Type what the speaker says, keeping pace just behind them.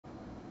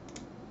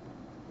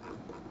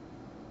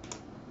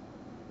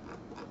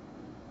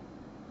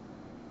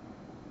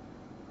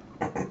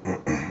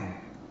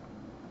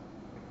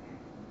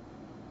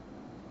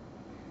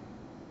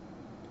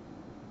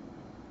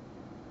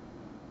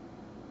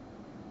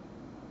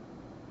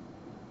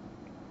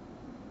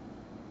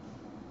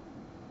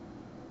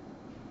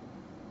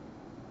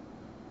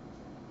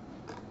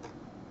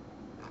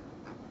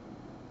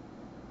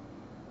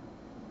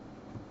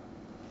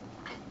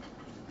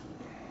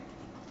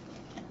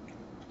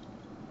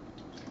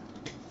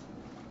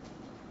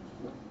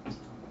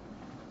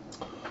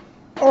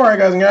Alright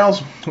guys and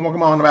gals,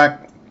 welcome on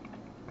back.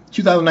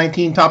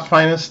 2019 Topps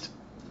Finest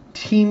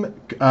Team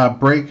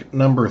Break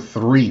number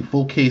 3.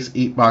 Full case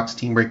 8-box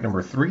Team Break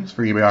number 3. It's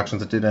for eBay auctions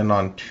that did end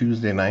on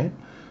Tuesday night.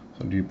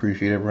 So I do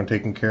appreciate everyone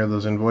taking care of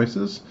those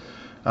invoices.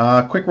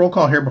 Quick roll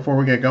call here before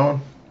we get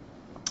going.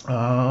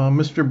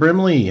 Mr.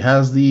 Brimley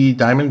has the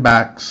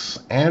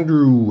Diamondbacks.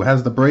 Andrew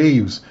has the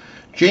Braves.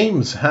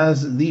 James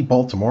has the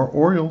Baltimore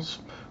Orioles.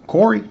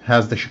 Corey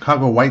has the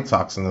Chicago White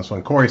Sox in this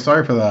one. Corey,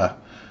 sorry for the...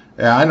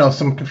 Yeah, I know,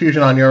 some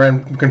confusion on your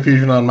end,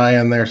 confusion on my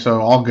end there,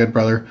 so all good,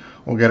 brother.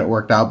 We'll get it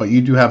worked out, but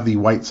you do have the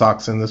White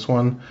Sox in this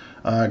one.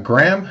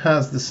 Graham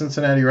has the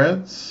Cincinnati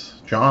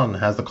Reds. John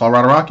has the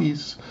Colorado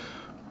Rockies.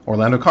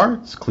 Orlando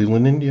Cards,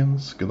 Cleveland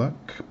Indians. Good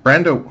luck.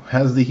 Brando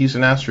has the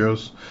Houston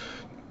Astros.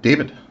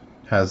 David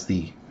has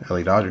the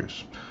LA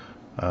Dodgers.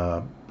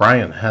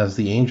 Brian has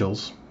the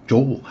Angels.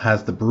 Joel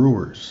has the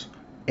Brewers.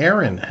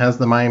 Aaron has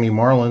the Miami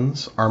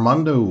Marlins.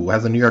 Armando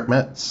has the New York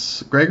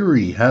Mets.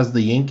 Gregory has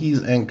the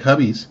Yankees and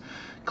Cubbies.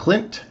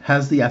 Clint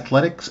has the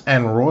Athletics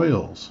and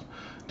Royals.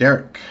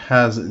 Derek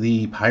has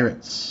the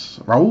Pirates.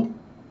 Raul,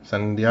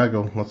 San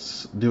Diego.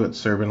 Let's do it,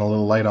 serving a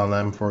little light on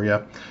them for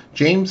you.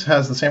 James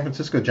has the San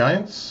Francisco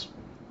Giants.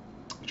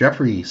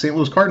 Jeffrey, St.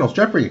 Louis Cardinals.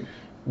 Jeffrey,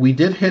 we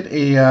did hit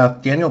a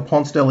Daniel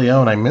Ponce de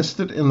Leon. I missed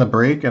it in the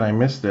break, and I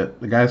missed it.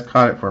 The guys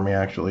caught it for me,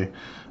 actually.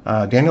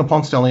 Daniel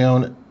Ponce de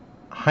Leon,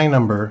 high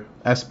number,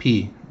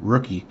 SP,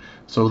 rookie.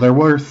 So there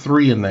were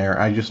 3 in there.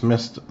 I just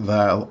missed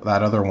that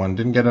other one.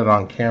 Didn't get it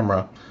on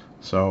camera.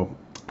 So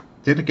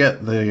did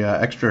get the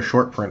extra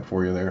short print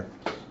for you there.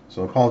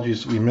 So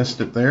apologies we missed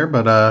it there,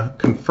 but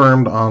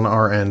confirmed on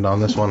our end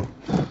on this one.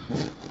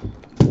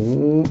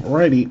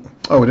 Alrighty.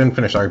 Oh, we didn't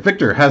finish. Sorry.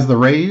 Victor has the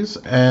Rays,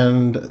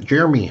 and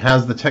Jeremy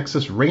has the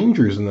Texas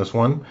Rangers in this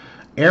one.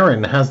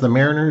 Aaron has the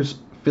Mariners,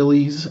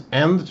 Phillies,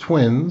 and the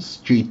Twins.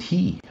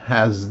 JT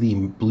has the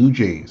Blue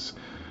Jays.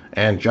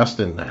 And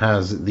Justin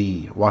has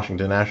the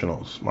Washington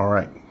Nationals. All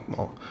right.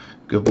 Well,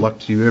 good luck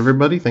to you,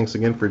 everybody. Thanks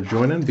again for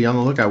joining. Be on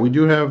the lookout. We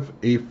do have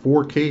a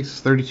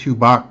 4-case,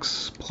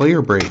 32-box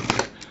player break.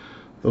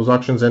 Those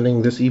auctions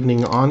ending this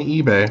evening on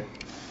eBay.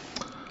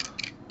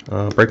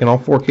 Breaking all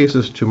 4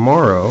 cases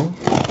tomorrow.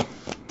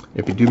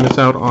 If you do miss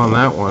out on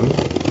that one,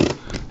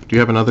 we do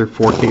have another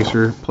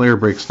 4-caser player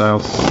break style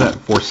set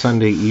for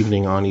Sunday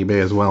evening on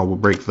eBay as well. We'll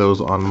break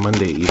those on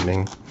Monday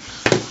evening.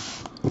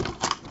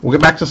 We'll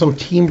get back to some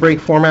team break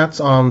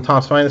formats on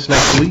Topps Finest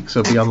next week,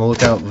 so be on the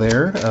lookout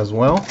there as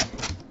well.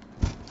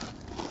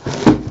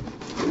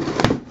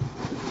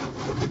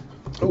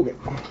 Okay.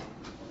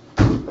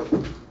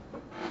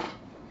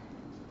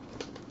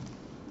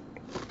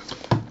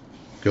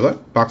 Good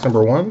luck. Box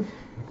number 1.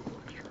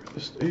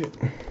 Just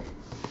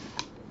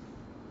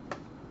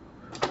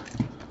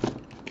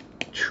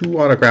 2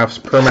 autographs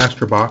per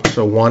master box,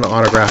 so 1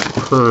 autograph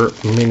per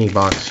mini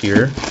box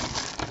here.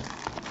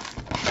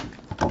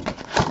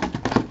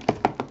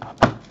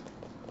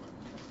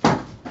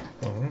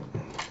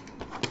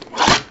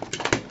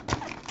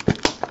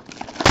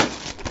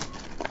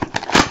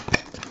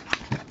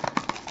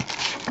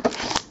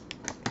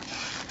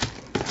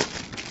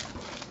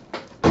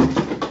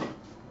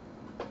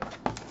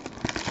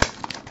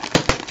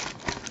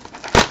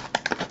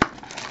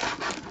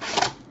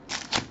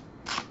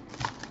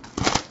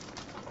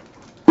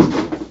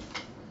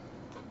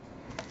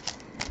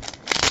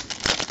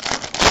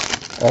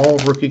 All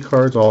rookie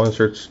cards, all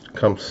inserts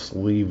come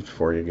sleeved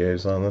for you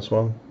guys on this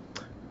one.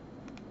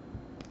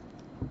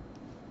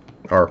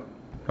 Or,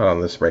 not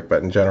on this break,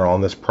 but in general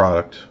on this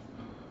product.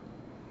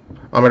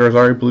 Ahmed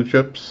Rosario Blue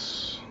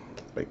Chips.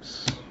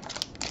 Base.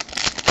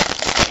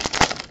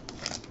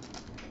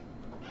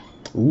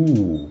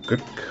 Ooh,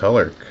 good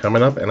color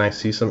coming up, and I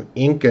see some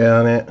ink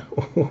on it.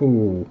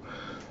 Ooh.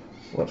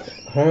 What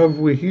have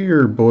we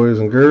here, boys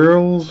and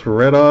girls?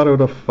 Red auto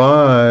to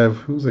 5.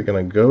 Who's it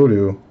going to go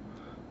to?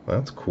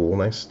 That's cool.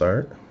 Nice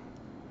start.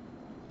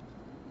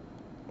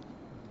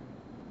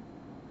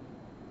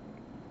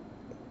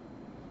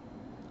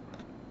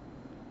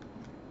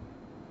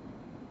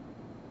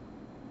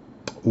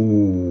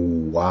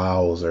 Ooh,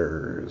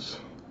 wowzers.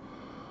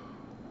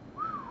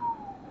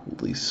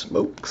 Holy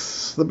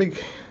smokes. The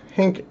big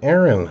Hank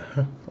Aaron.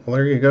 Well,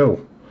 there you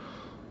go.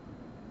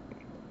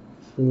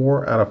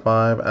 4 out of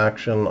 5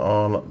 action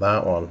on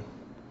that one.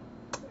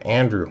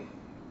 Andrew.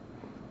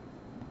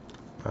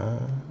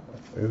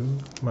 Ooh,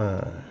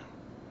 my.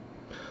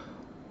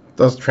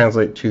 Does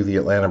translate to the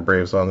Atlanta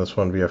Braves on this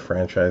one via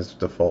franchise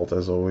default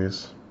as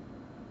always.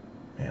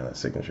 Man, that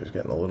signature is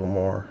getting a little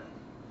more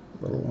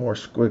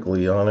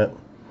squiggly on it.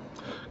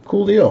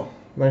 Cool deal.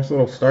 Nice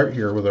little start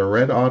here with a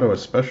red auto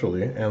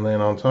especially, and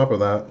then on top of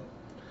that,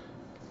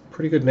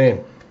 pretty good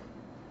name.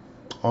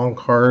 On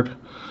card,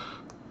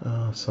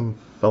 some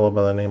fellow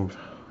by the name of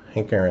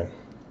Hank Aaron.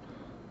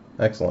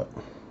 Excellent.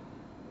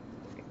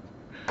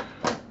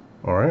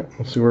 Alright,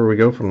 let's see where we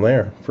go from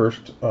there.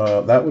 First,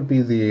 that would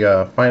be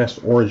the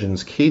Finest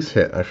Origins case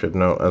hit, I should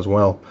note, as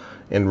well,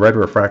 in red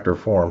refractor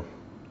form.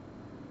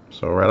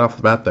 So right off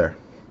the bat there.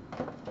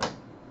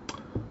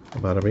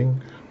 Bada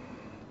bing.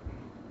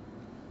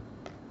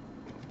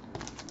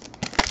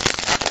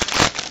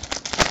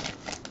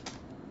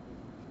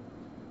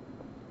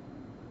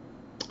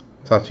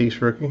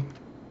 Tatis rookie.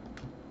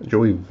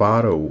 Joey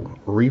Votto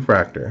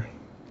refractor.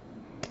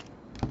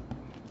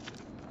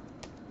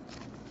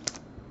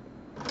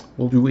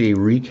 We'll do a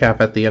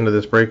recap at the end of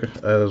this break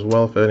as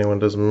well if anyone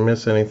doesn't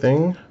miss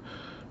anything.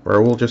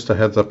 Raul, just a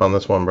heads up on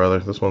this one, brother.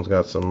 This one's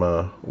got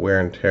some wear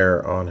and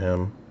tear on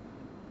him.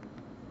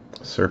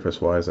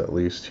 Surface-wise, at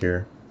least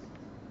here.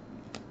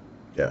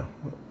 Yeah,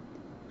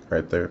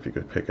 right there if you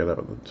could pick it up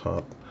at the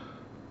top.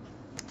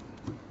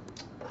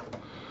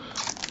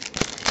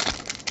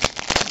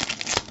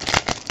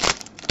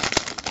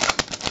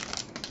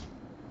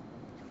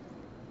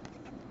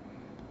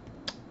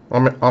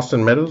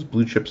 Austin Meadows,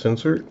 blue chips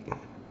insert.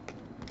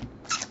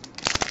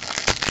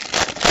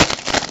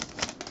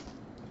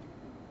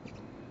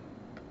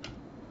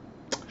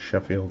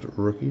 Sheffield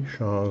rookie,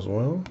 Shaw as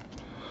well.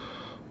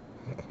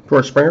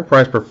 George Springer,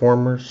 prize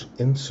performers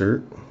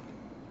insert.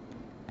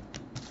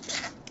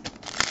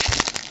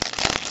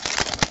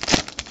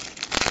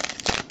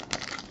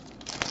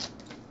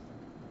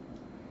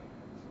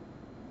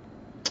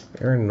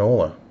 Aaron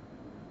Nola,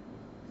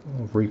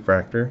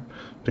 refractor.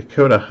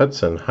 Dakota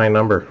Hudson, high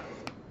number.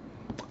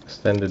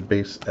 Extended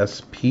base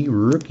SP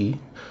rookie.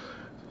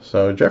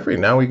 So Jeffrey,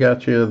 now we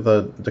got you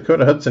the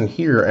Dakota Hudson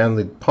here and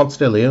the Ponce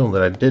de Leon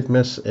that I did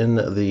miss in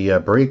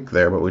the break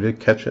there, but we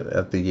did catch it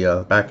at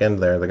the back end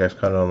there. The guys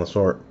caught it on the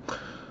sort.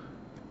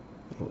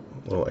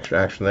 A little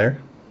extra action there.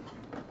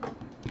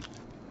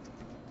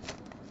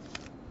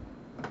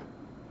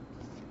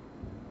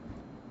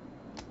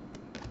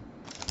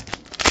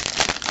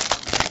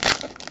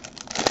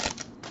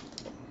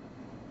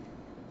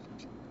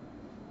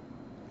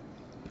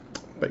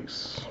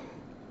 Base.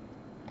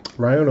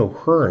 Ryan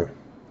O'Hearn,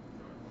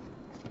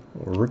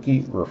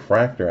 rookie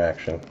refractor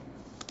action.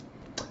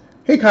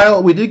 Hey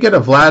Kyle, we did get a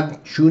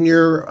Vlad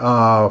Jr.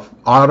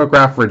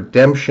 Autograph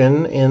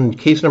redemption in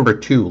case number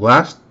 2.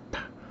 Last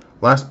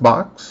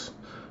box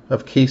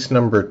of case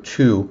number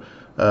 2,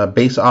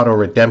 base auto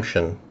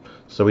redemption.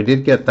 So we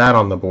did get that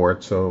on the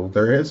board. So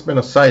there has been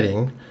a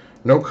sighting.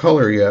 No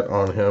color yet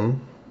on him,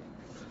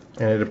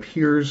 and it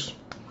appears,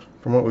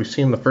 from what we've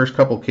seen in the first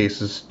couple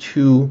cases,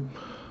 two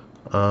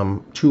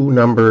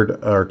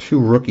numbered or 2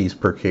 rookies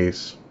per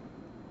case.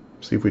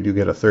 See if we do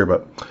get a third,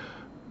 but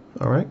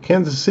all right.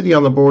 Kansas City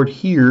on the board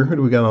here. Who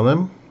do we got on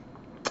them?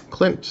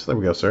 Clint. There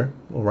we go, sir.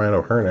 A little Ryan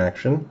O'Hearn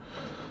action.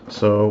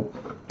 So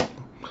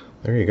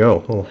there you go. A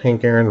little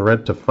Hank Aaron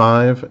red to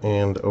 5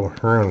 and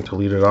O'Hearn to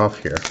lead it off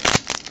here.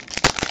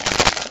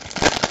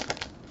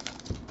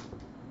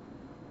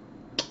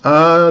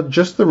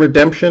 Just the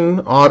redemption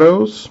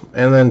autos,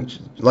 and then,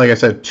 like I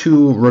said,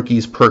 2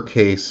 rookies per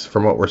case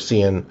from what we're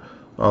seeing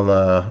on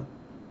the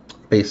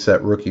base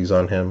set rookies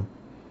on him.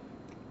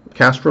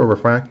 Castro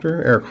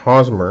refractor, Eric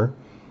Hosmer.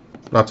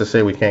 Not to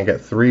say we can't get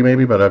 3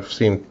 maybe, but I've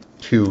seen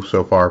 2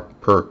 so far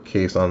per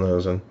case on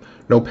those, and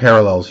no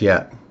parallels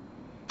yet.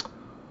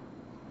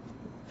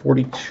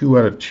 42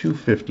 out of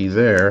 250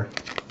 there.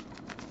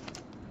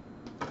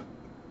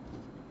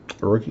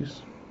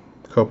 Rookies,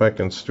 Kopech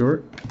and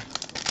Stewart.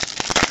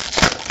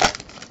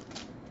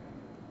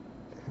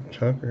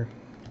 Tucker.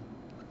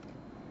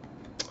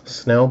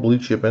 Snell blue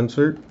chip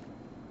insert.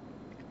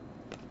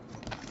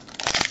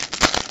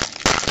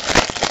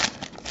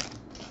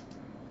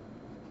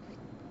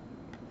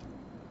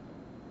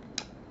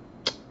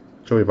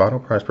 Joey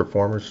Votto, prize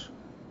performers.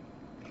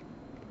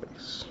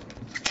 Base.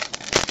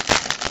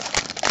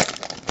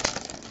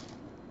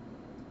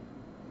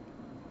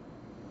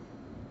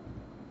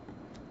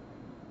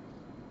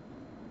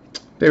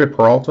 David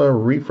Peralta,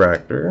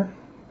 refractor.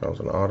 That was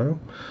an auto.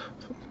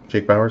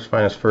 Jake Bauers,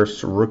 finest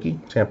first rookie,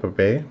 Tampa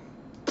Bay.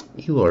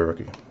 Eloy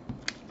rookie.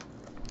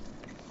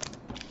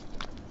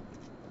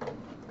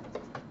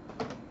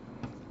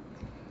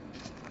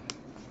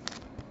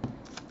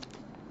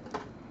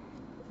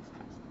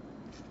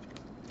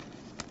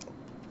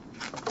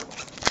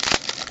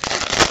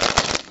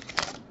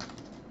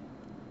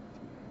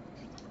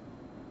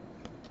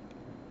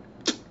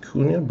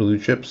 Cunha, blue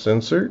chips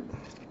insert.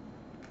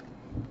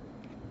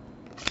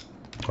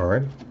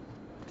 Alright.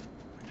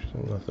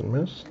 Nothing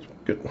missed.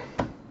 Good.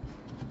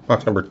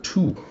 Box number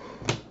 2.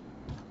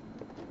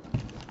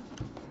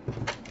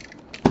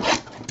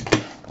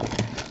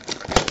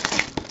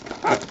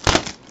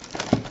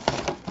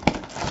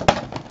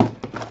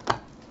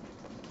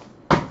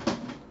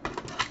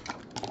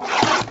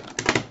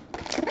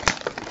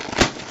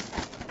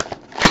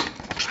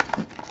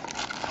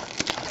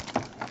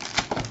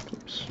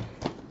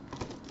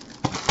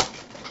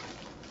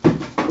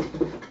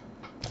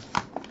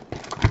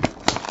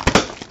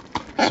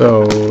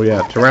 So,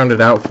 yeah, to round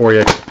it out for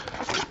you,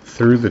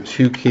 through the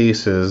 2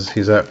 cases,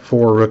 he's at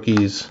 4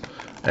 rookies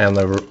and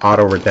the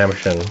auto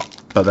redemption.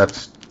 But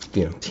that's,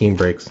 you know, team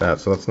breaks that,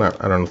 so that's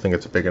not, I don't think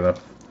it's a big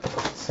enough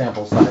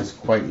sample size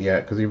quite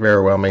yet, because he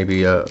very well may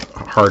be a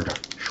hard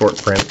short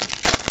print.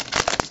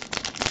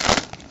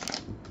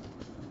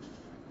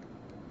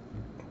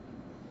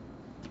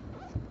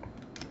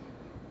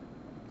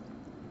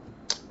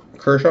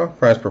 Kershaw,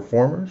 prize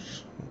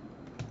performers.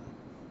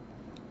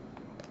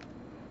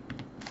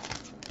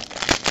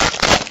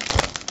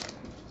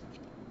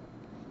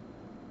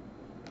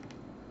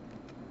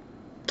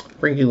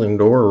 Frankie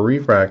Lindor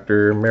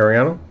refractor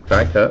Mariano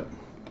die cut.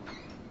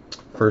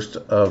 First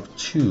of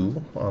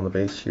 2 on the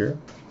base here.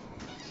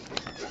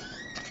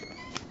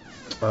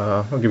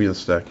 I'll give you the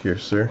stack here,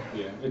 sir.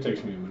 Yeah, it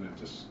takes me a minute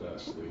to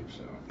sleep,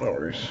 so. No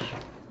worries.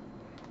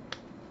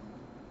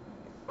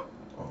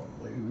 I'll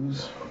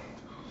lose.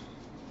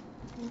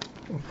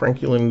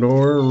 Frankie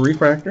Lindor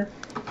refractor.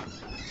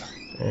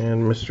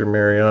 And Mr.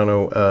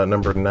 Mariano,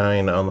 number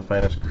 9 on the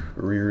finest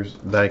careers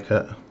die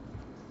cut.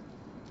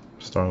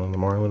 Starling the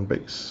Marlin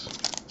base.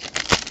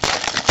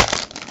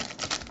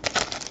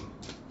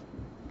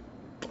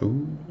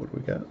 Ooh, what do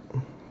we got?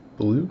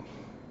 Blue.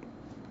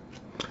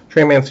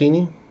 Trey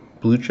Mancini,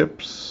 blue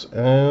chips,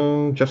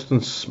 and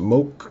Justin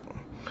Smoke,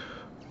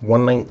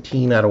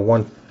 119 out of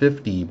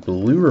 150,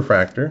 blue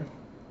refractor.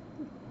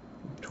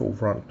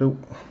 Toronto.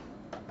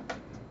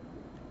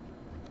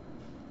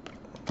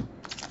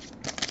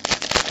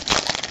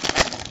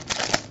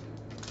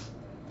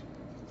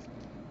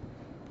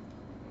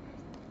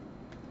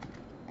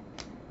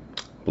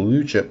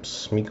 Blue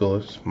chips,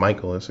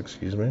 Michaelis,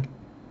 excuse me.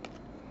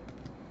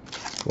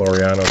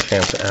 Laureano,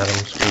 Chance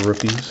Adams,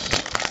 rookies.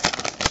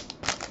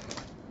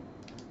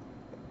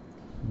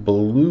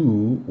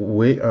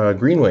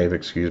 Green wave,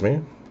 excuse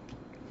me.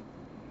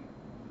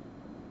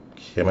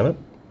 Coming up.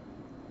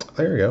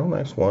 There you go,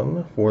 nice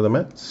one for the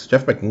Mets.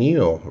 Jeff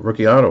McNeil,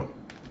 rookie auto.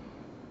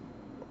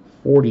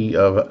 40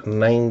 of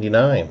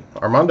 99.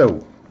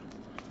 Armando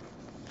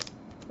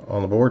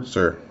on the board,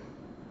 sir.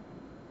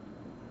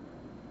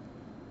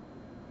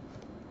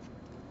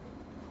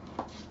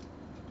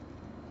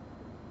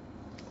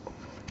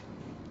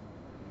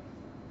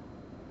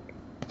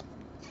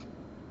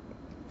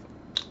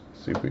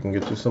 See if we can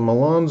get you some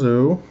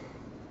Alonso.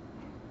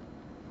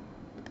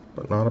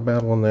 But not a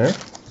bad one there.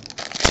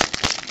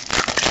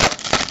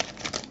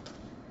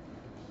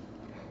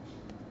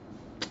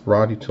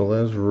 Roddy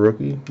Tellez,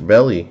 rookie.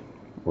 Belly,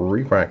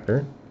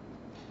 refractor.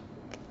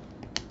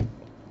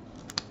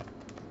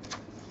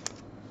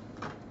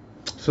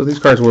 So these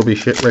cards will be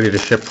ready to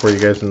ship for you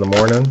guys in the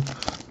morning.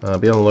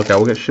 Be on the lookout.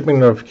 We'll get shipping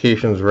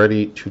notifications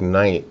ready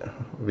tonight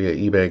via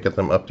eBay. Get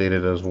them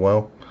updated as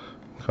well.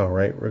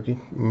 Alright, rookie.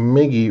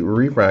 Miggy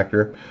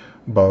refractor.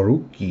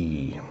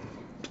 Baruki.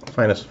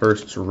 Finest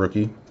firsts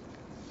rookie.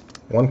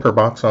 1 per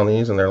box on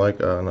these, and they're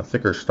like on a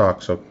thicker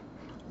stock, so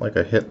like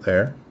a hit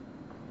there.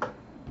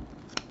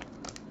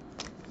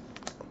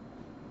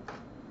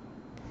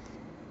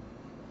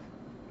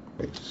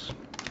 Base.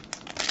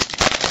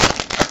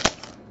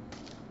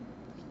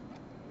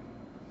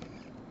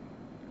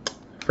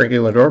 Frankie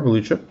Lindor,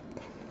 blue chip.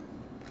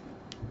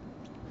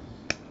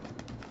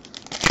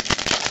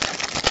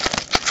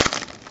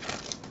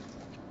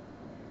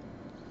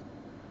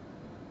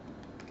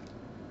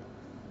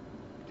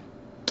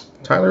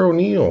 Tyler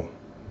O'Neill.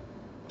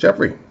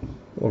 Jeffrey. A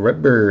little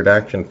Redbird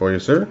action for you,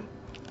 sir.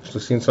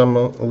 Just seen some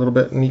a little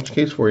bit in each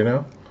case for you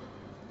now.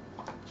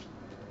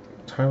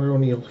 Tyler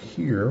O'Neill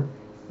here.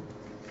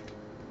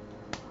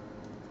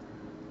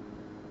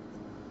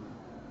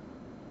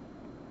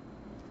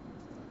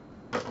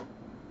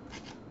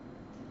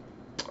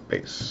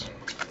 Base.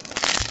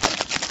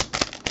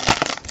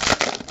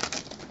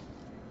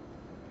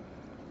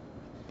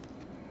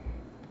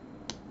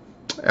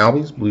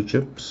 Albies, blue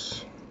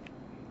chips.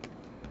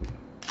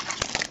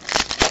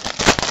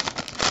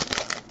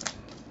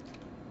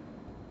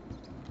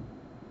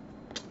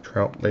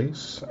 Trout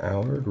base,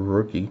 Allard,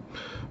 rookie.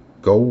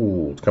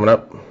 Gold coming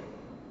up.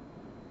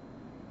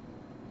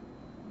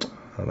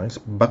 A nice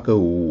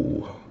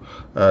bucko.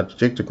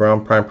 Jake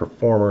DeGrom,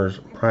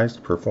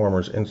 prized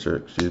performers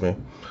insert, excuse me.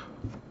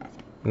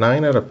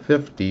 9 out of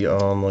 50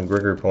 on the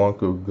Gregory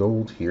Polanco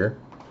gold here.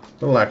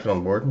 Little action on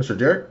the board. Mr.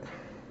 Derek.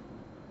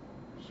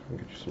 So we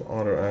can get you some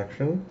auto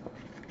action.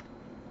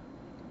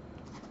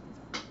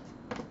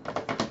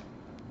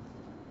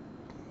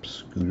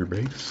 Scooter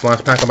base.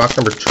 Last pack of box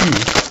number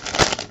 2.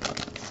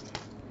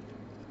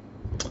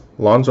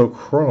 Lonzo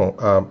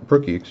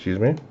rookie, excuse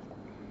me.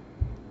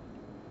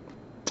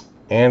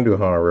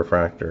 Andujar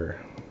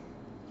refractor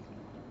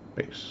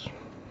base.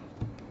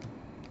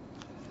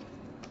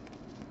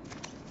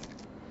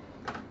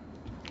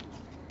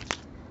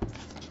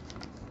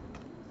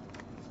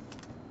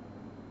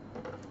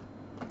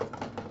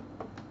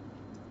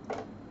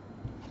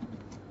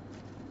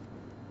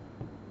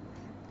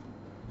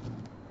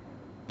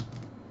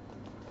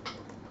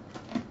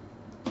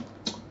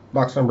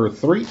 Box number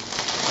 3.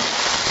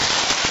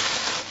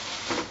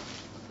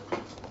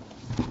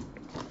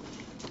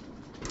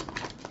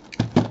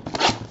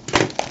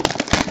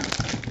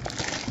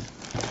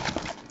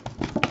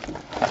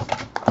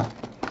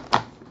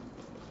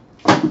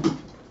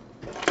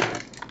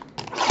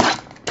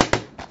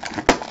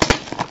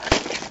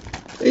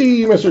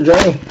 Hey, Mr.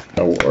 Johnny,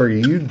 how are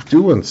you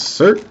doing,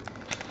 sir?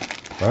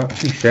 Not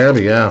too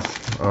shabby, yeah,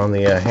 on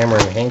the Hammer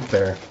and Hank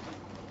there.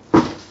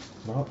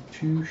 Not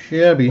too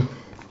shabby.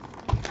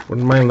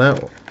 Wouldn't mind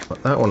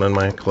that one in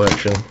my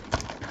collection.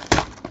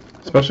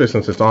 Especially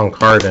since it's on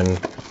card and,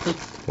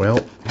 well,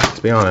 let's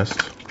be honest,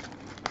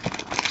 I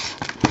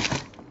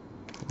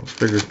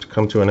figured to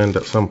come to an end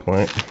at some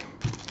point.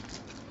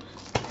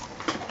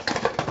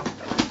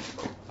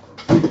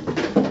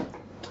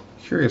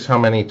 Curious how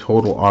many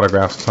total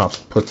autographs Topps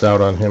puts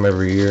out on him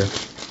every year.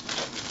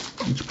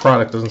 Each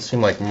product doesn't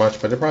seem like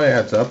much, but it probably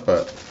adds up,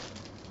 but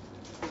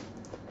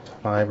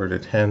 5 or to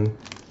 10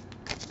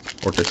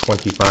 or to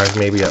 25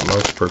 maybe at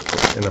most per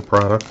in a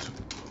product.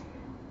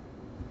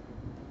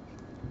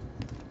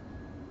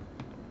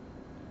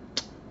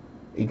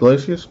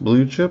 Iglesias,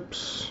 blue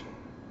chips.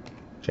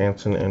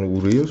 Jansen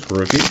and Urias,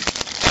 rookie.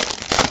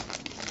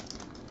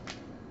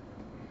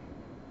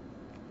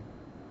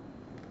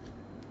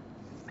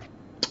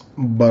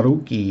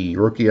 Baruki,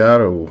 rookie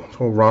auto.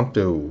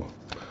 Toronto.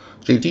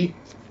 JT,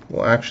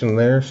 little action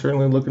there.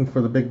 Certainly looking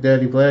for the Big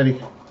Daddy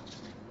Vladdy.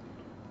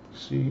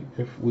 See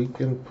if we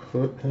can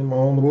put him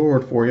on the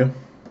board for you.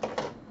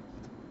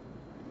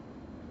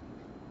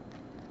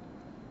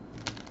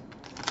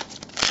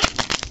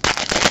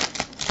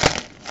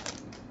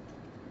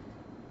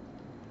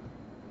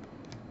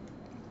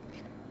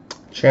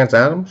 Chance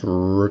Adams,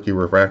 rookie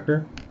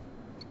refractor.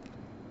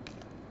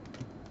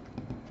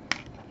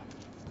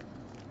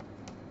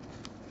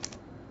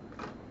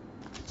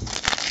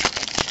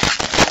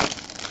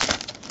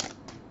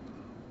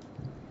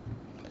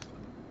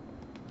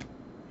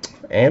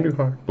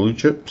 Andujar, blue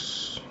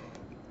chips.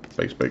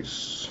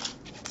 Base.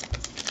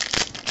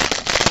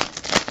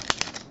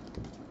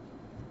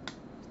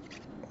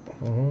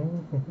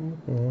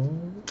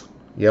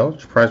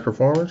 Yelich, prize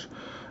performers.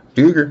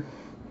 Duger,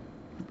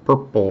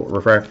 purple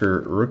refractor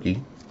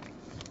rookie.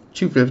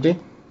 250.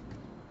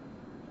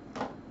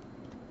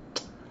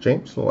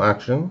 James, little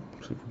action.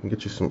 See if we can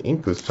get you some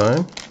ink this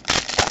time.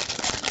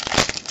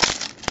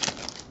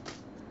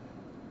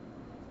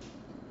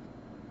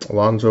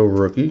 Alonso,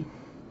 rookie.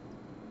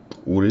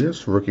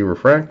 Urias, rookie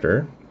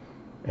refractor.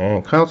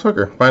 And Kyle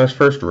Tucker, finest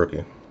first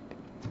rookie.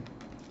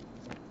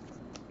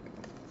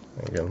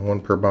 Again,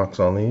 1 per box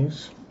on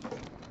these.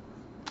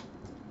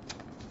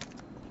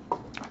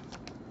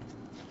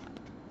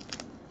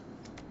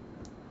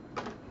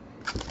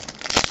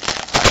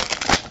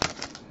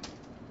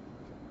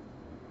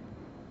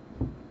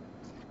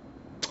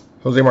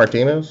 Jose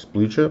Martinez,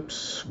 blue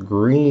chips,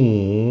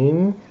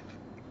 green,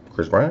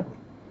 Chris Bryant,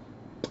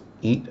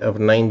 8 of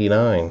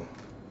 99.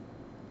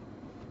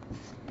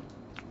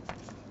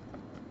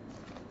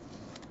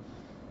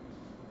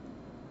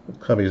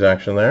 Cubbies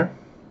action there.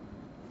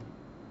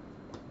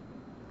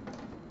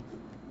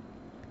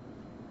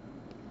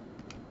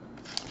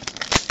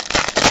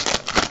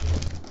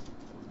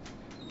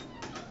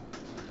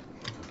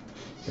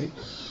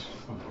 Base.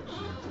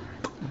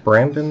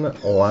 Brandon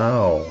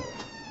Lau.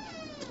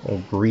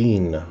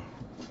 Green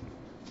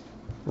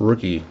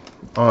rookie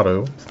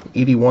auto,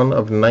 81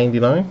 of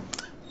 99.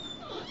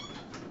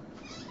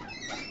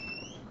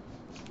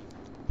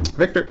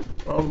 Victor,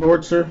 on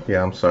board, sir?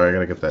 Yeah, I'm sorry, I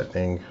gotta get that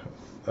dang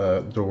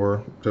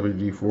door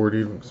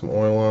WD-40 with some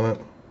oil on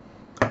it.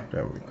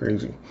 That'd be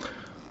crazy.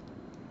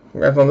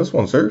 Congrats on this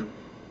one, sir.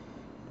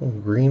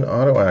 Green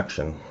auto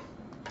action.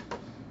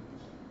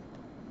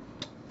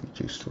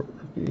 BJ Store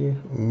rookie,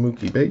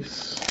 Mookie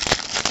base.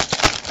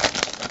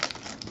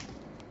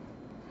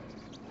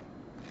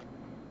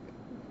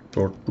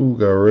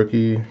 Tortuga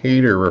rookie,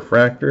 Hater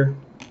refractor,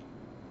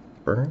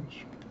 Burns.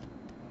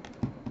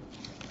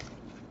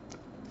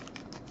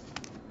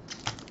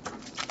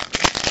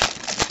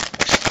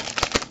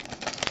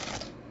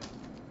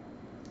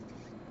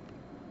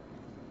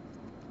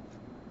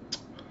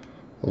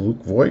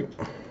 Luke Voigt,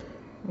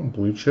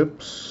 blue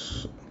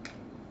chips,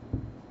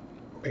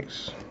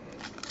 base.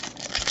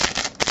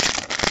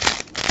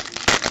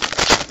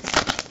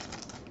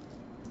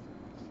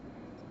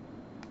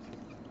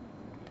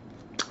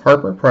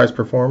 Harper, prize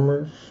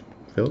performers,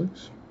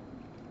 Phillies.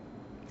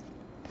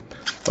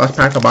 Last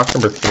pack of box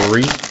number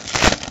 3.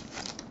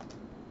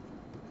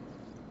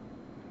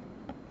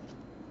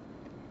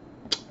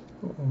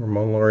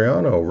 Ramon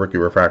Laureano, rookie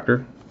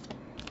refractor.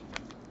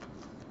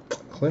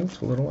 Clint,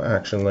 a little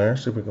action there.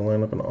 See if we can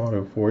line up an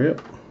auto for you.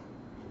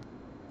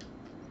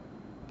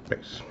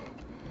 Base.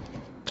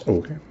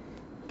 Okay.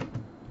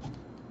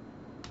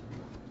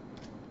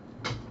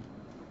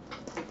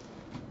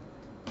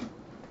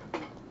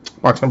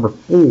 Box number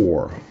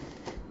 4.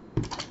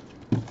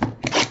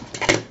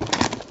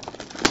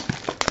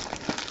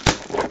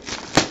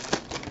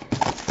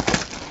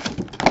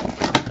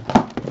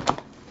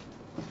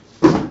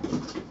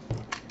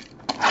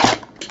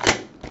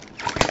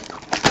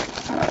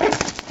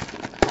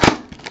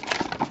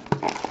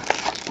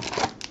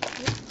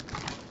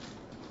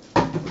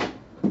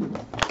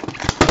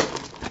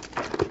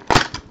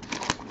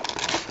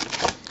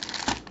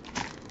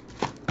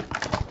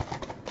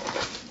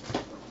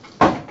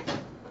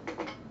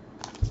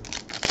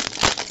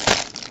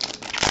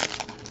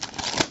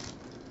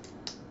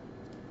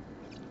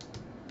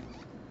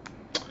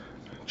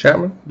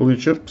 Chapman, blue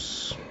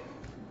chips,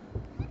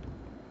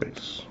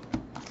 base.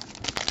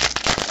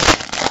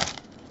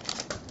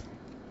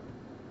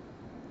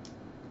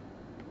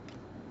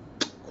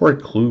 Corey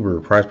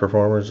Kluber, prize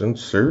performers,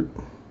 insert.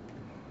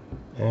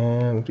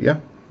 And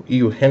yeah,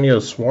 Eugenio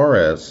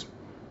Suarez,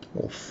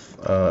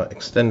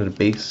 extended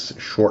base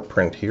short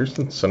print here,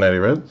 Cincinnati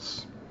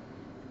Reds.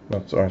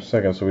 That's our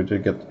second. So we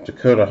did get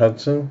Dakota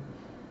Hudson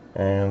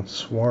and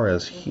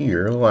Suarez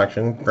here. A little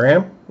action.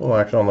 Graham, a little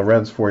action on the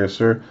Reds for you,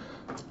 sir.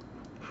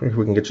 See if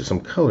we can get you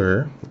some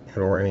color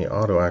or any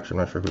auto action.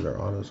 I'm not sure who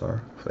their autos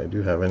are, if they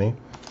do have any.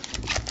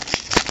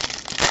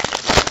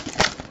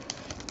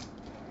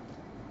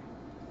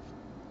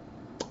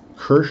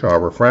 Kershaw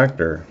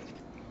Refractor.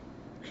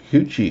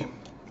 Kikuchi,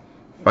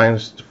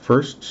 Finest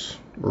Firsts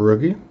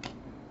Rookie.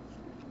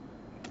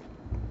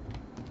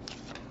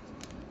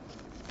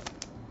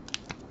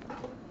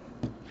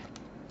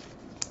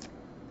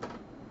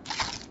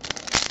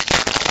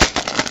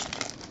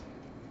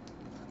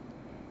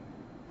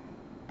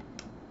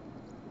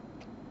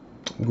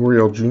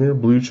 Gurriel Jr.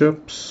 Blue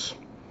Chips.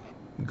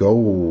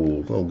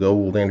 Gold. Little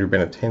gold Andrew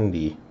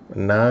Benintendi.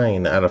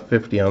 9 out of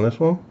 50 on this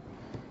one.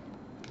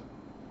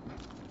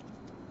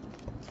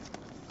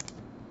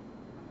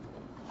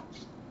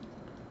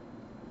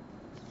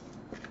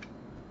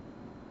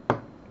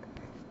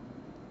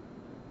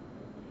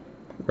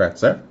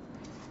 Congrats there.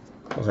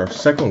 That was our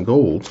second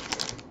gold.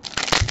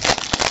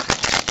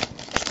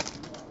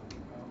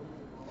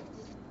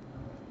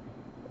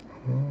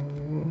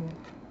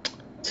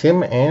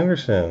 Tim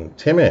Anderson.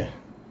 Timmy.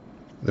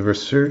 The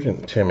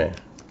resurgent Timmy.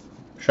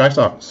 Shy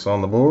Sox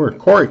on the board.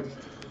 Corey.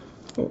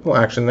 A little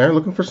action there.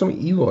 Looking for some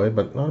Eloy,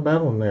 but not a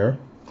bad one there.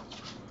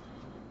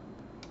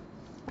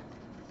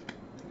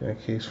 Got a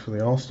case for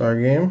the All-Star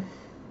game.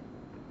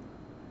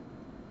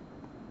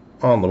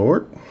 On the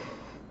board.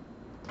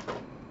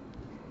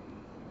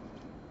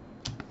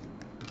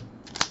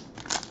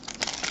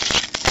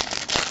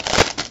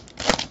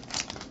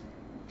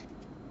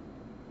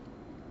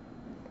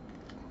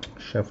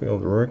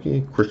 Sheffield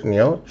rookie, Christian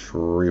Yelich,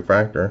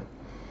 refractor.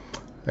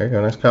 There you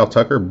go, nice Kyle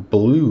Tucker,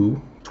 blue,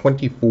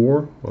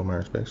 24, well,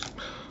 Myers base.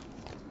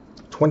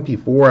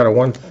 24 out of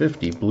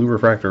 150, blue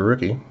refractor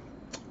rookie.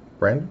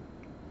 Brandon,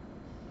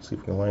 let's see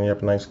if we can line you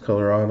up a nice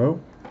color auto.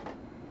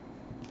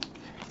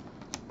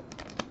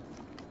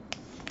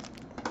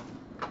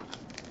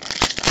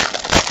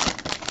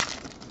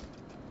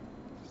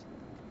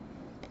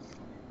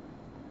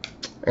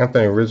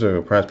 Anthony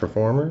Rizzo, prize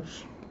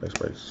performers,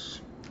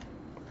 base.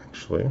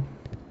 Actually.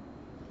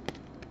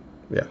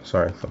 Yeah,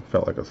 sorry, I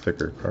felt like a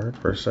thicker card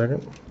for a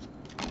second.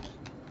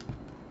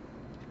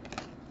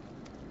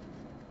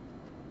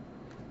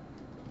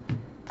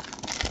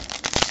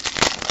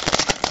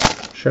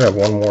 Should have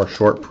one more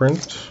short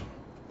print.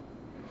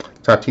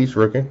 Tatis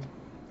rookie.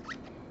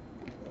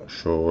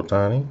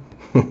 Shotani.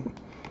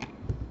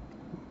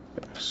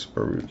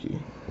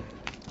 Sparuki.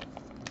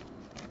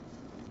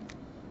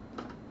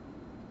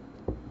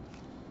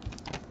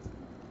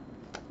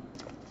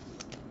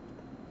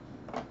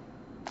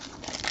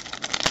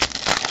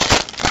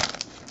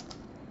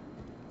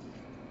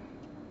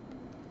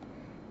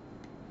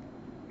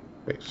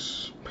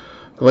 Base.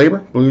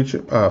 Glaber, blue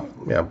chip,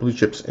 blue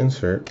chips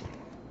insert.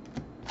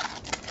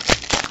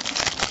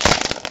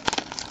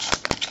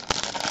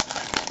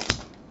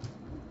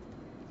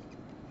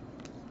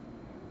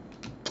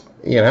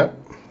 Ian Happ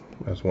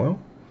as well.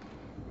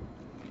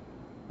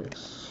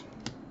 Base.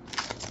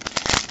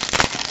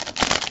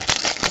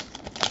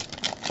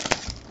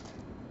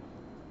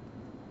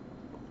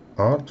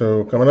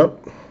 Auto coming up.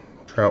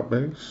 Trout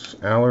base.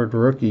 Allard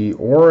rookie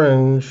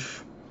orange.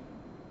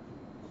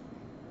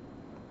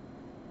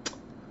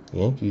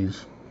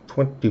 Yankees,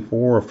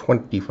 24 of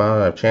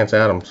 25. Chance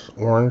Adams,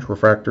 orange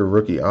refractor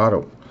rookie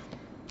auto.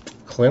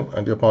 Clint,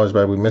 I do apologize,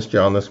 but we missed you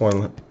on this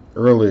one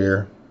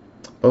earlier.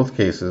 Both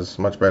cases,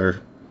 much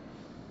better.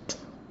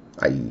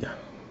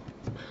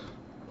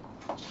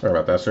 Sorry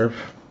about that, sir.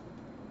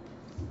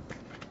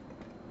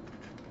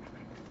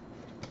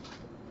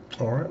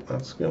 All right,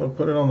 that's going to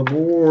put it on the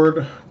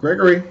board.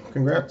 Gregory,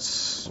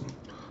 congrats.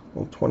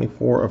 Well,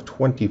 24 of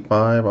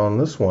 25 on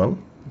this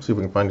one. Let's see if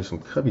we can find you some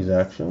Cubbies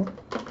action.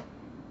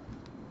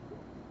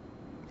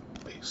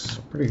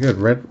 Pretty good.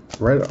 Red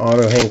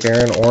auto Hank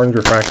Aaron, orange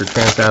refractor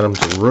Chance Adams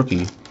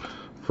rookie.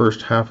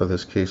 First half of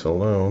this case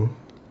alone.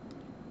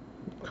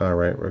 Kyle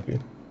Wright rookie.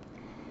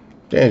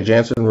 Danny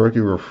Jansen rookie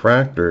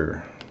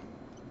refractor.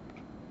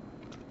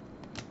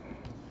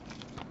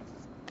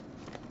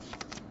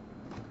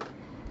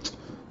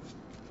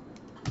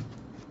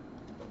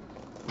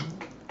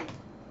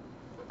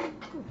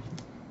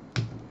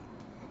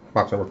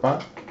 Box number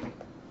 5.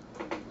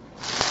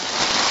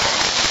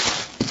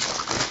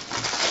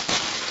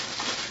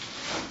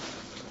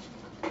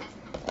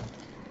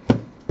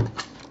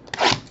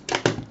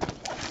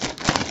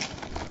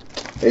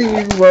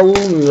 Hey,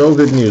 Raul, no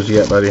good news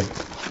yet, buddy.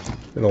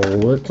 Been a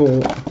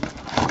little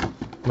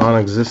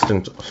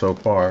non-existent so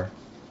far.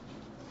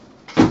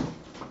 Let's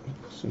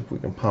see if we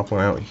can pop one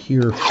out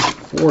here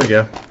for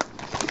you.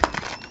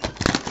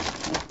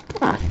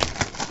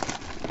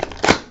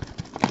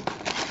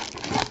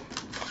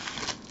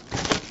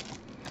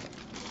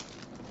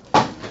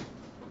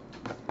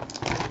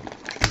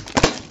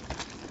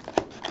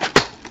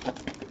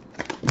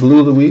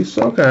 Blue Luis,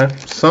 okay,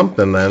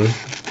 something then.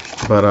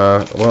 But,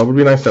 well, it would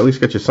be nice to at least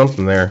get you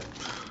something there.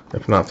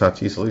 If not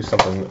Tatis, at least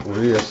something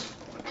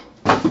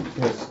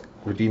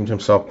redeemed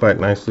himself quite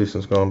nicely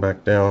since going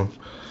back down.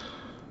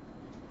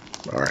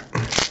 All right.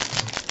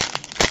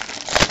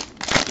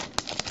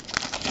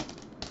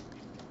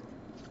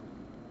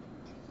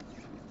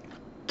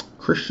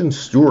 Christian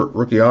Stewart,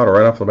 rookie auto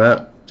right off the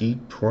bat.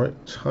 Detroit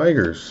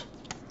Tigers.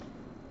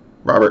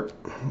 Robert,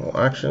 little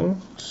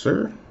action,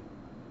 sir.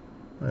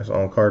 Nice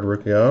on-card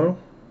rookie auto.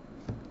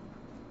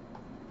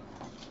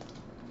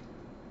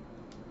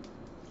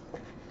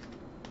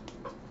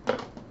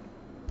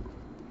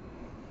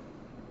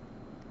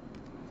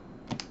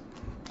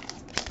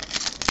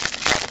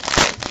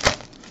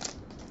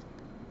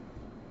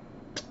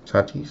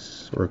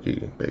 Tatis,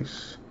 rookie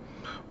base.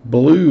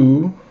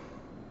 Blue.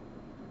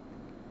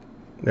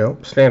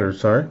 Nope, standard,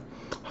 sorry.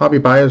 Hobby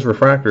Baez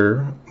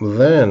refractor,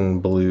 then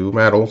blue,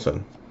 Matt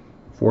Olson.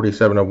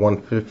 47 of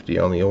 150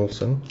 on the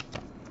Olson.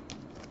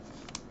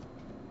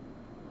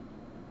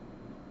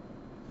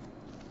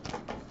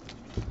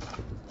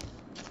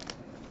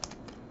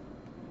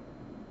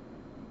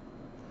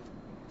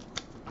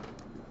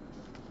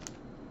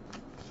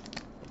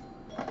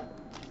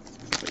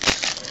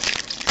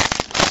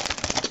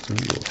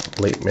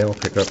 Ooh, late mail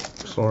pickup,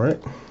 it's all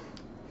right.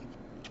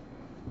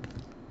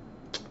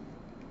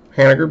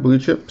 Haniger, blue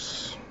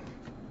chips.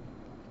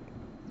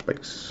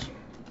 Base.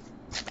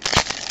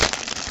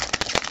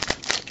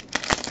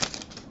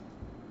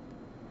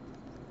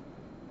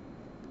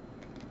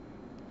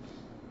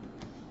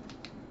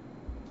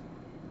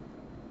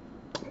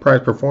 Prize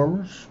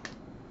performers.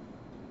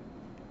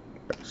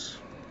 Base.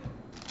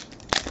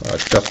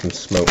 Justin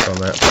Smoke on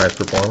that prize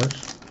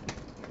performers.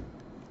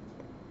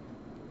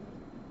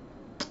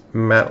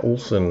 Matt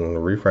Olson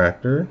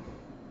refractor.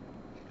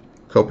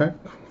 Kopech,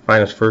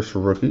 finest first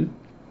rookie.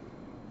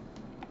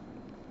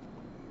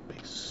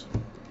 Base.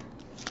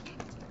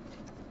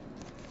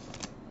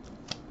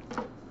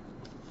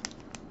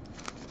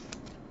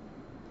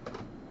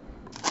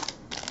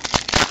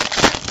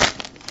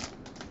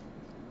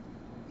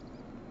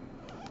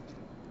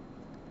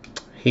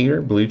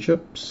 Here, blue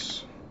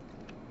chips.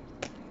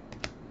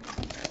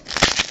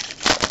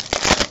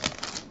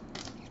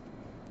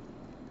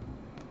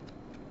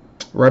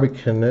 Robbie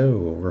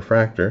Cano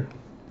refractor.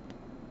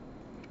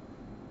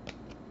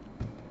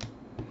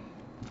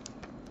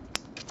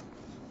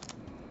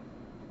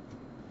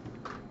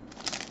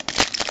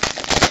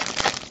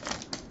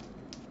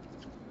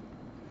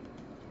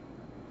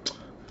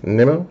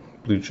 Nemo,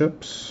 blue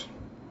chips.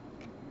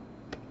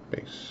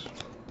 Base.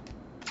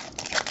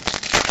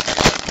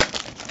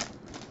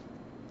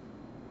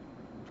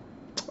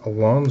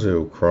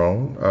 Alonso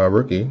Chrome,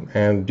 rookie,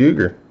 and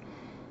Duger,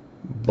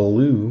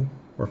 blue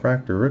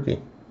refractor rookie.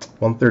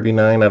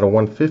 139 out of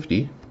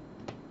 150.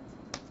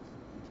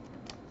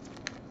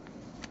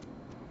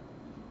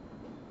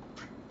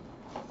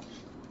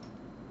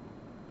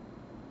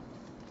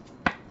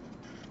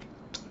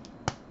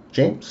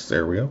 James,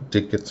 there we go.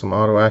 Did get some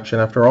auto action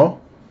after all.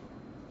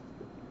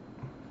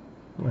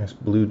 Nice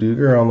blue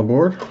Duger on the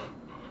board.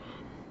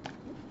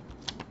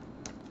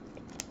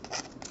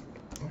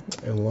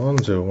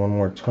 Alonso one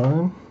more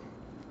time.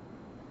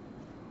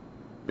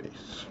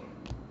 Base.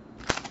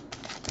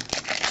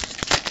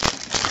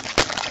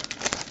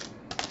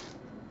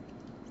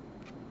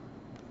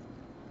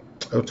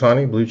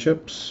 Ohtani, blue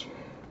chips.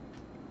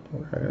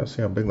 I gotta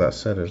see how big that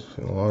set is.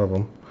 A lot of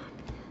them.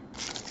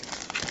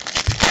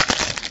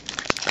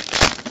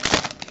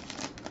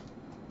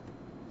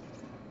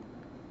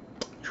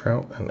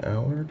 Trout and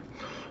Allard.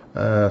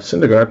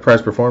 Syndergaard,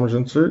 prize performance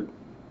insert.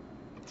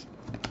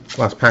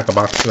 Last pack of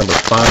box number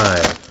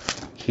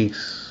 5.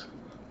 Case,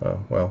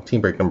 team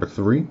break number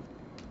 3.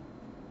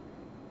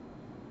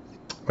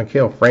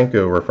 Mikhail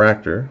Franco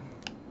refractor.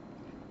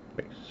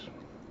 Base.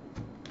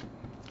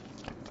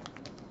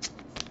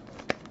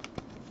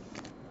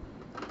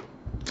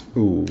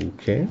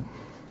 Okay.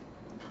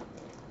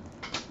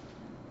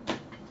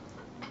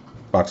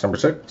 Box number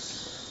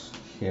 6.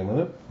 Came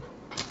with it.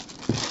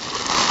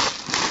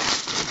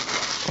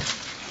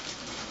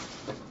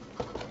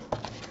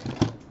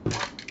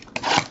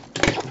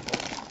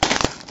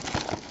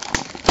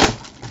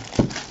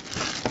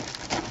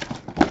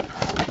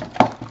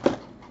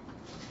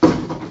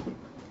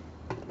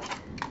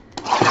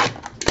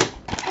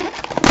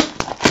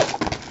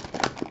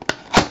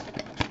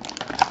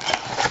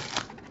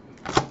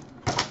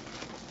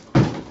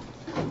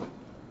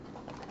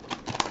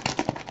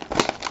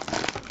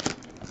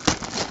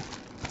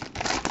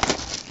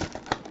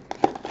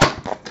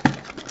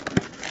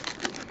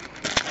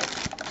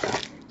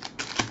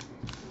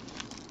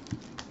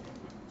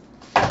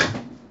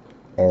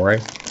 All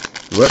right,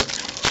 look.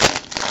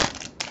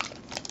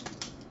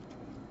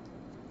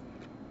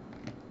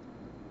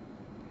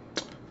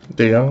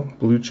 DeYoung,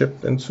 blue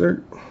chip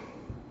insert.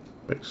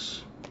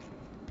 Base.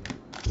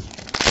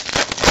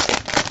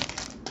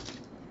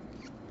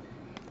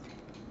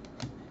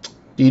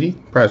 Didi,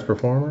 prize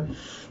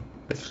performers.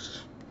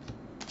 Base.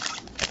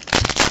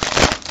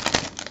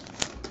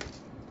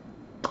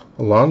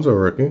 Alonso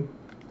rookie.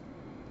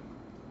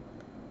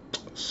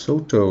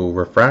 Soto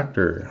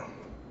refractor.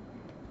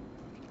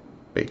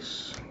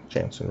 Base.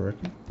 Jansen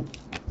rookie.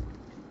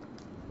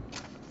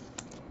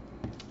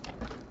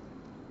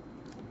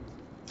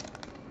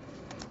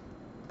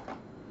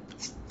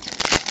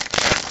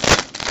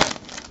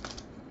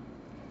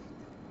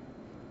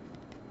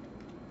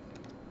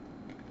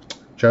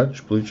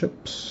 Judge, blue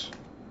chips.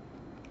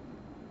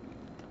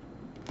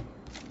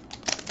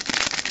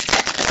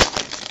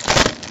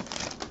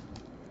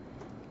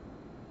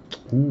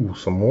 Ooh,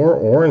 some more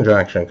orange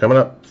action coming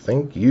up.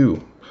 Thank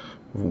you.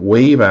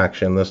 Wave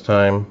action this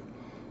time.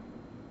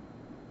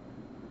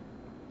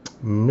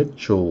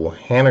 Mitchell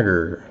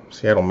Haniger,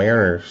 Seattle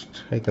Mariners,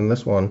 taking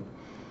this one.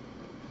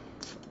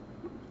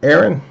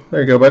 Aaron, there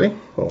you go, buddy.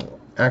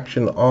 Little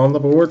action on the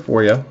board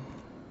for you.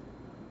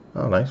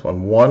 Oh, nice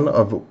one. 1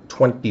 of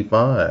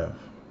 25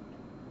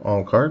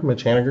 on card,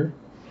 Mitch Haniger.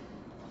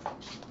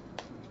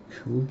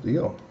 Cool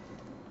deal.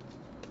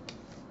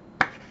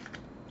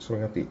 So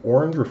we got the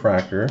orange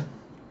refractor.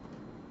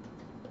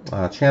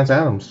 Chance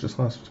Adams, just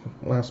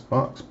last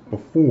box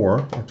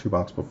before, or 2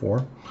 boxes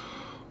before.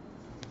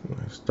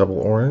 Nice double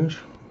orange.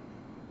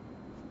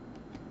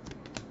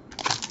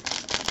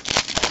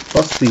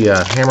 Plus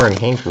the Hammer and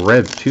Hank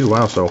red too.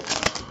 Wow, so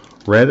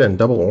red and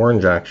double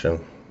orange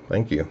action.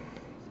 Thank you.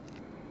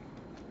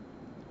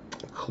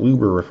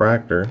 Kluber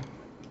refractor.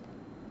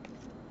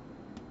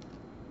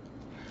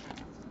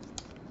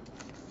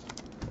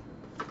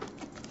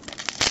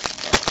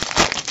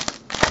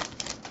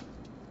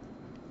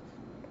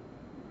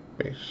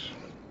 Base.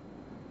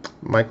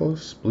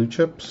 Michaelis, blue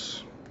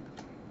chips.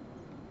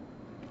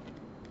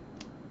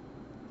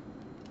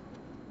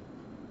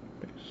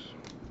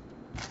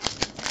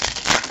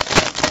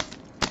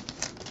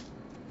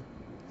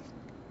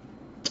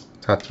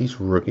 Tatis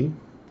rookie.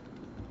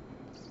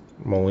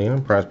 Molina,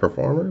 prize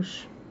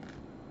performers.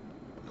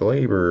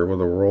 Glaber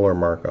with a roller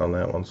mark on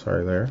that one.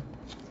 Sorry there.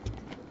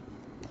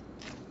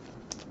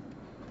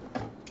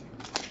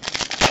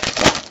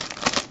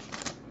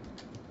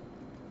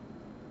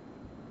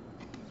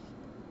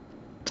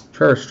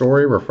 Trevor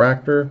Story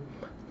refractor.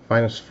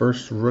 Finest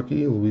first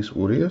rookie Luis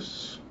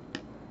Urias.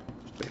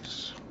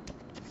 Base.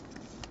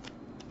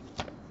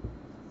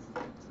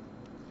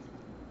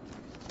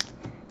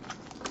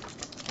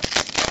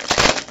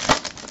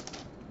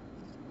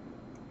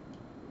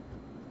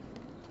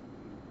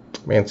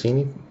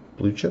 Mancini,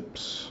 blue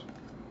chips.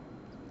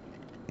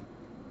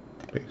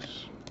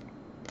 Base.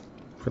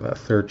 For that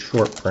third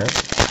short print.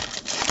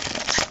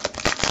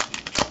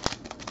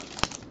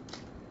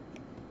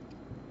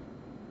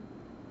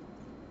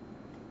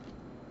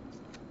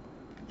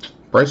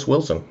 Bryce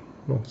Wilson.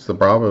 It's the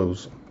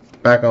Bravos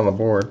back on the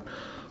board.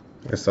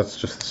 I guess that's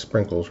just the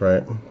sprinkles,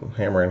 right?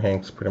 Hammer and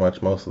Hank's pretty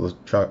much most of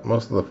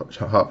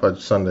the hot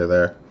fudge sundae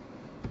there.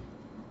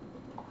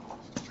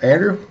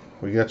 Andrew,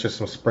 we got you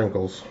some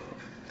sprinkles.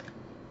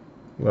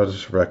 No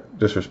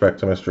disrespect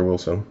to Mr.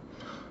 Wilson.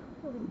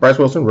 Bryce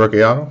Wilson,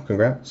 rookie auto.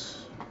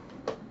 Congrats.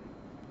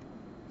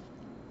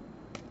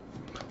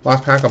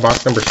 Last pack of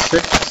box number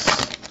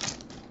 6.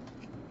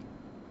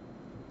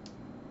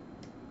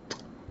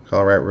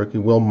 Colorado rookie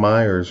Will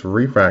Myers,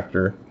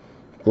 refractor.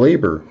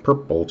 Glaber,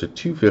 purple to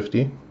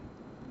 250.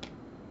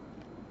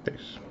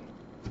 Base.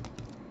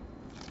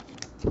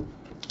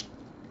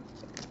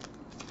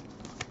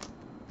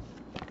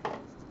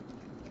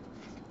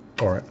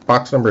 All right,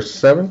 box number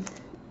 7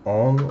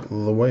 on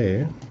the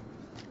way.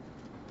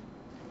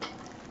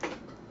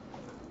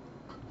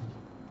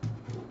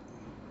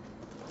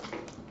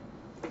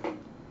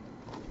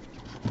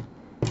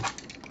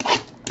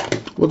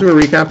 We'll do a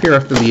recap here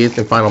after the 8th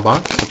and final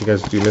box. If you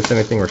guys do miss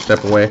anything or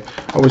step away,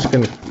 always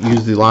can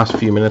use the last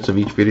few minutes of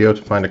each video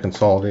to find a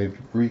consolidated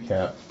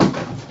recap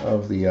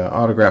of the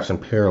autographs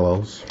and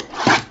parallels.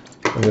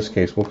 In this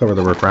case, we'll cover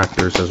the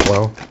refractors as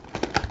well,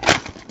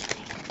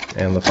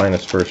 and the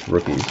finest first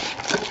rookies,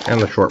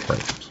 and the short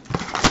prints,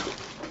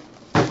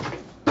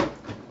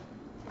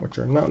 which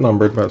are not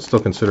numbered, but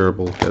still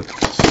considerable hits.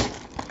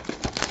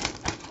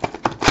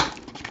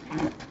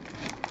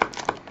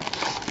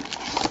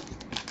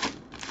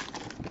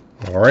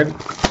 Alright,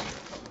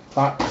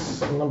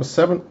 box number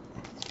 7.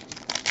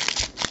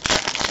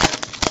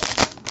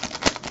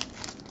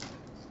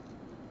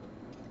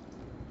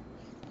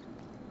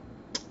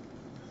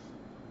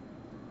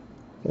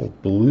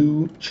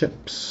 Blue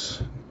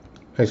chips.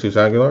 Jesus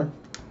Aguilar.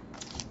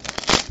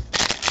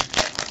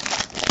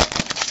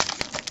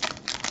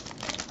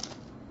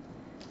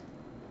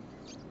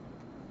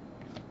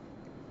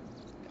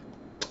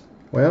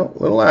 Well,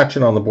 little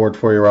action on the board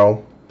for you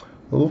all.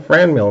 A little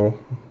Fran Mill.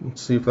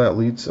 Let's see if that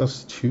leads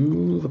us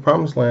to the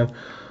promised land.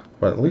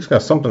 But at least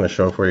got something to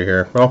show for you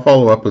here. But I'll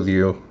follow up with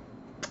you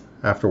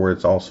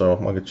afterwards also.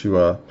 I'll get you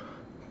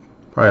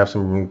probably have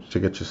some room to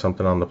get you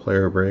something on the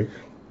player break.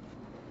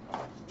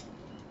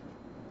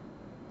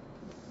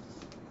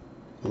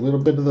 A little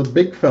bit of the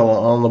big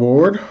fella on the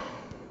board.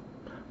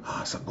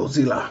 Ah, it's a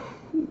Godzilla.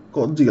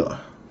 Godzilla.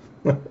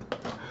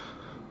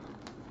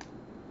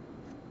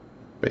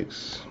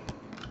 Base.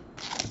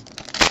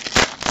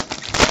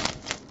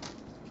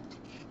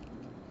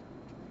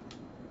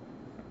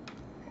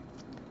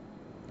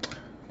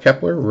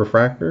 Kepler,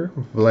 refractor,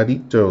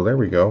 Vladito. There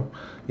we go.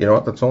 You know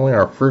what? That's only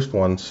our first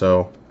one,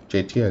 so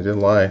JT, I did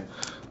lie.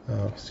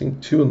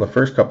 Seen 2 in the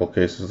first couple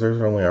cases.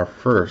 There's only our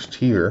first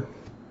here.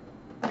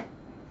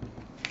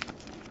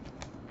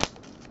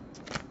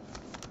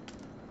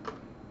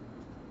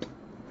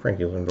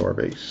 Frankie Lindor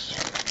base.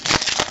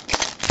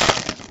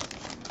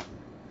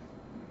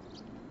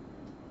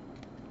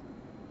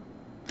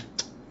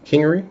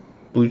 Kingery,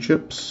 blue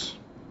chips.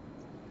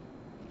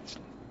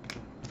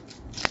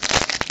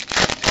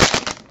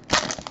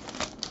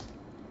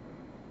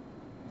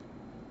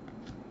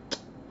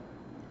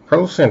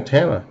 Carlos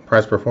Santana,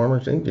 prize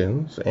performers,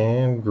 Indians,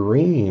 and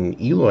green,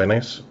 Eloy,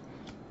 nice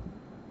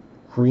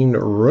green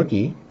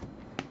rookie.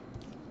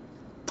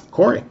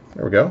 Corey,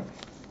 there we go.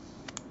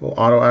 A little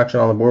auto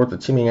action on the board with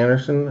the Timmy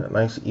Anderson,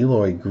 nice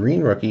Eloy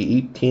green rookie,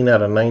 18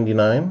 out of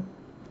 99.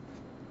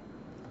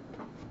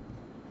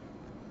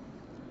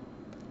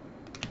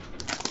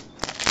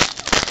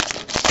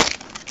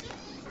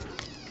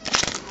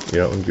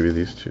 Yeah, let me give you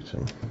these two,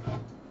 Tim.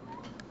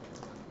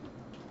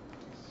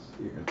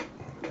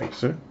 Thanks,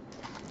 sir.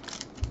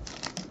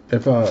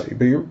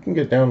 But you can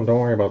get down. Don't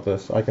worry about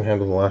this. I can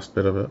handle the last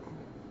bit of it.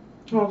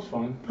 Oh, it's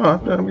fine.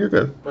 Oh, you're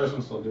good.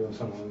 Preston's still doing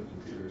something on the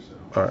computer,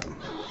 so. All right.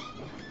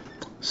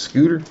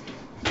 Scooter,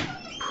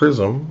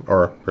 Prism,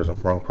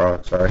 wrong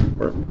product. Sorry,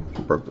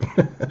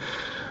 broken.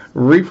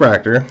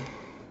 Refractor,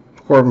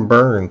 Corbin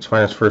Burns,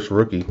 finest first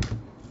rookie,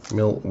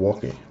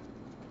 Milwaukee.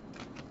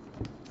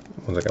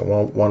 Once I got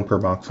one per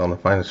box on the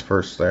finest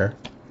first there.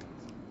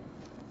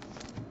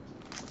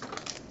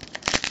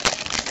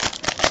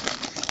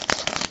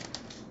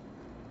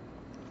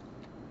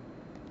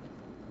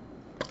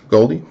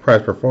 Goldie,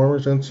 prize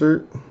performers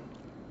insert,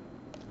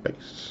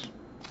 base.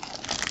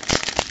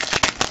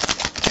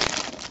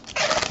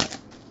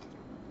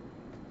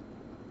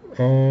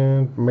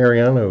 And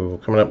Mariano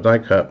coming up die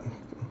cut,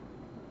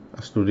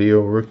 a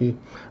Studio rookie.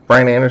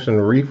 Brian Anderson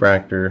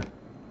refractor,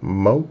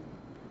 Mo,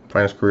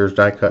 finest careers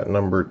die cut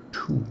number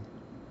 2.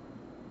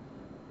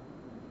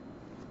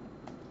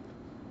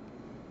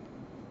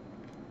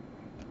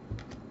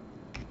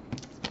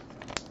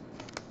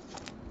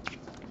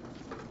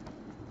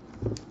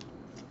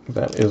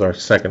 That is our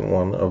second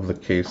one of the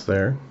case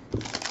there.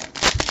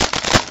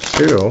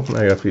 So,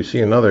 now if you see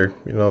another,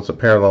 you know it's a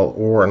parallel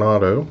or an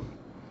auto.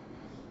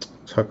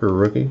 Tucker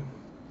rookie.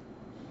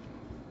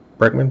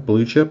 Bregman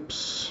blue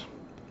chips.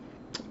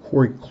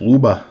 Corey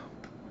Kluber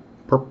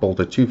purple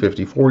to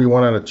 250.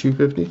 41 out of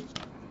 250.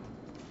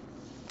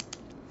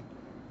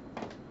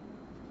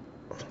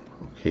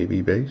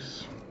 KB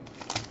base.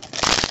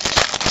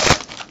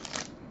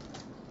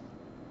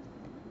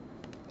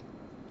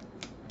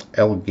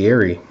 El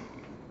Gary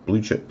blue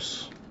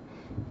chips.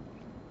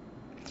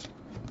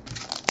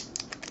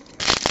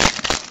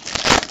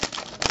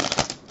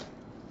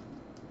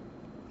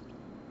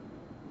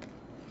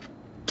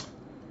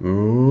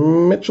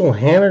 Mitchell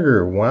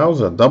Haniger,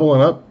 wowza,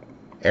 doubling up.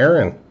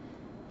 Aaron,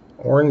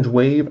 orange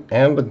wave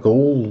and the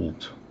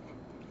gold.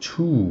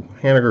 2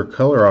 Haniger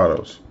color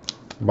autos,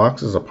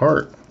 boxes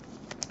apart.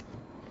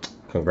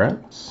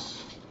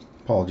 Congrats.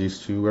 Apologies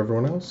to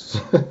everyone else.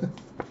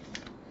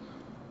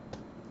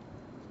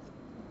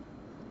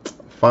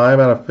 5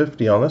 out of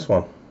 50 on this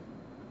one.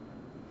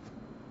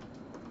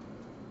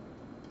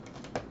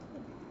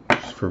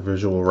 Just for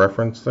visual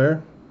reference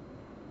there.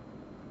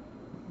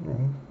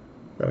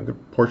 Got a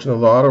good portion of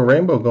the auto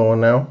rainbow going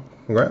now.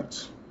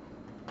 Congrats.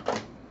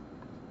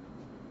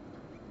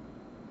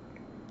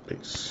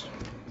 Base.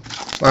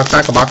 Last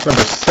pack of box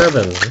number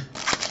 7.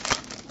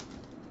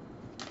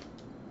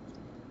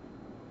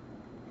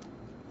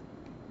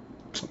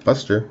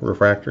 Buster,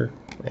 refractor,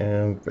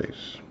 and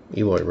base.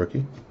 Eloy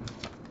rookie.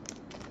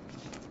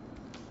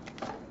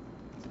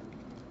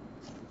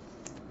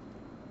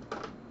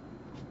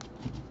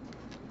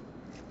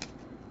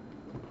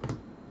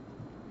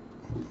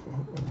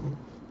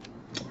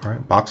 All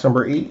right, box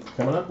number 8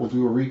 coming up. We'll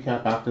do a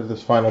recap after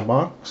this final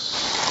box.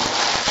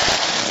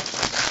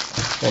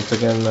 Once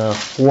again,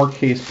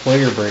 4-case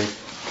player break.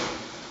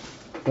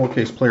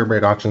 4-case player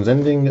break auctions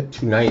ending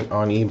tonight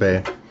on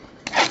eBay.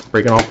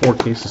 Breaking all 4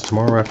 cases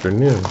tomorrow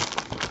afternoon.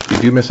 If you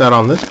do miss out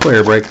on this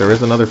player break, there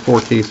is another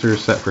 4-caser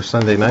set for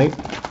Sunday night.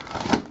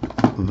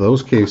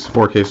 Those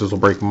 4 cases will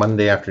break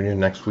Monday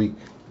afternoon next week.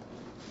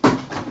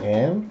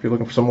 And if you're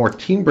looking for some more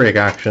team break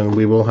action,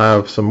 we will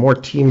have some more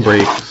team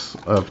breaks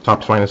of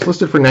Topps Finest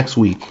listed for next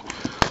week.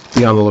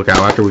 Be on the lookout.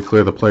 After we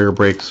clear the player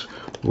breaks,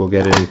 we'll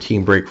get in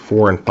team break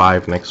 4 and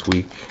 5 next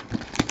week.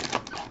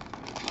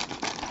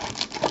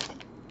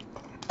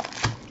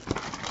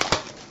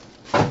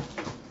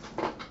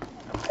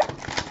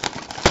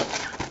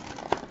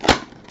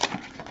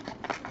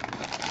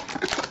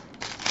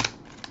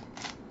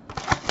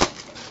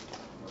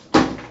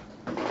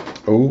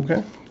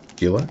 Okay,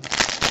 Gila.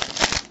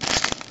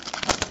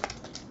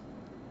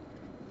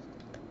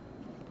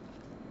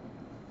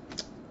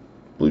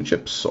 Blue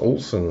chips,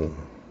 Olsen,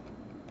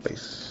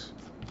 base.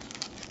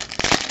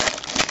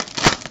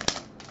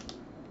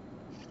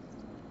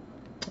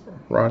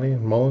 Roddy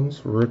and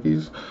Mullins,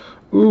 rookies.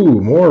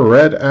 Ooh, more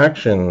red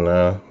action.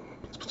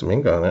 Let's put some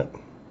ink on it.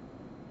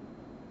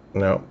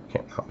 No,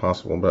 not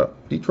possible,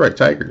 but Detroit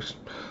Tigers.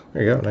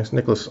 There you go. Nice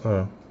Nicholas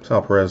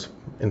Sal Perez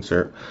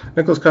insert.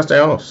 Nicholas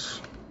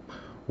Castellanos.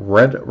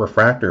 Red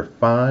refractor,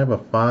 5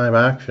 of 5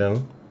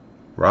 action.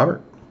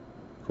 Robert,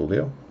 cool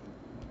deal.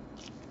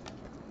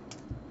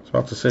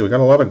 About to say, we got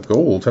a lot of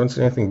golds. Haven't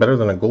seen anything better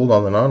than a gold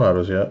on the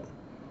non-autos yet.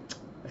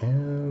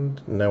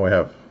 And now we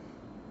have.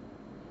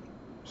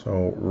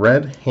 So,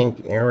 red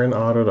Hank Aaron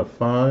auto to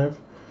 5.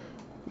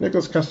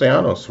 Nicholas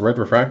Castellanos, red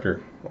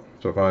refractor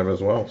to 5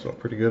 as well. So,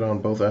 pretty good on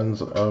both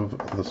ends of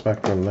the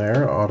spectrum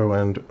there, auto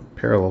and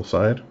parallel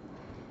side.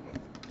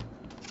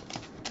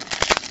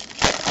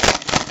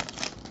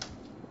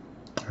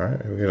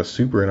 Alright, we got a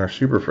super in our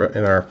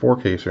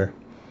 4-caser.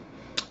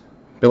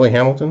 Billy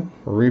Hamilton,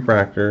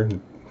 refractor.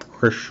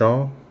 Chris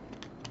Shaw,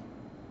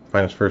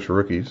 finest first for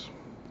rookies.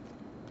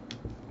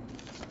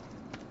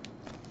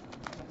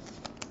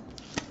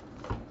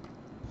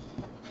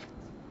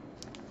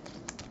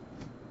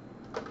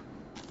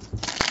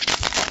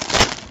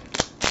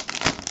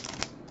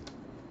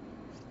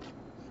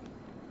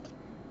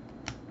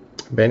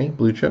 Benny,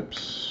 blue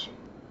chips.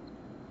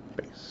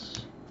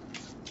 Base.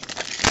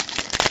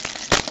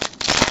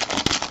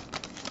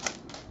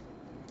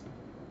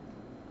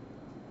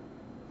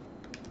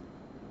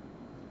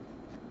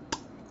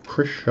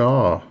 Chris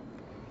Shaw.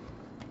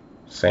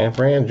 San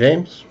Fran,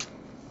 James.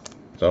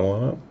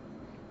 Settling up.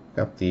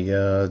 Got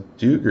the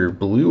Duger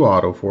blue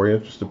auto for you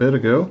just a bit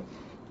ago.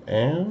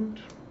 And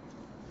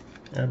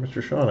add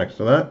Mr. Shaw next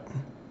to that.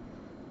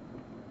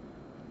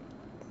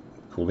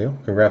 Cool deal.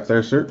 Congrats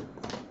there, sir.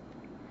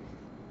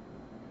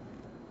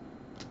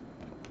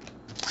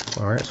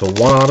 Alright, so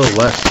one auto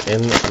left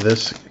in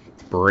this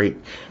break.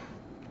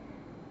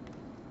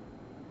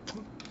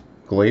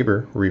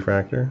 Glaber,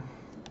 refractor.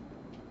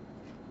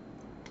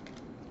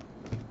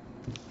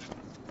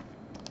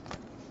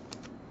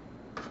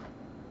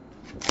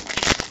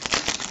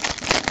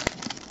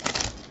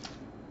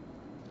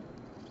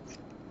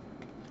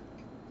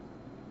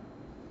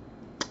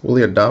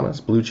 Willie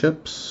Adames, blue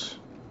chips.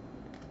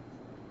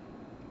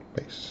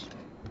 Base.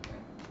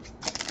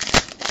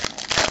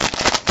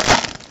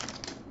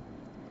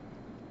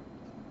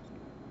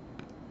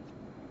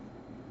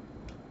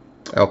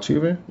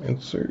 Altuve,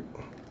 insert.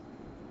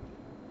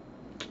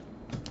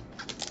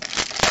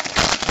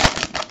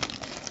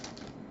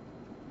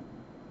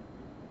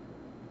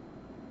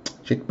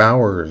 Jake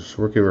Bowers,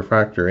 rookie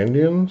refractor,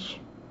 Indians.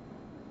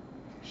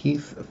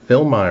 Heath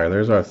Philmeyer,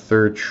 there's our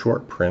third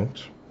short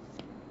print.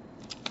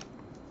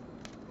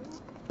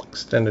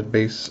 Extended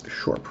base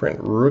short print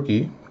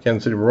rookie,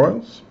 Kansas City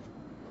Royals.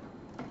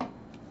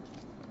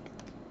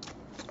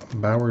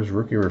 Bowers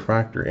rookie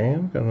refractor,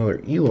 and got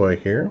another Eloy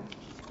here.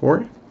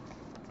 Corey,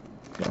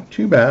 not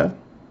too bad.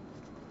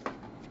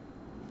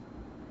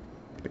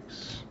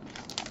 Base.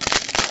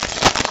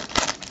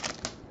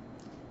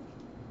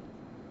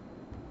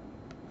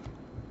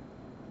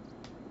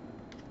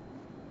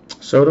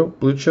 Soto,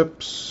 blue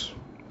chips,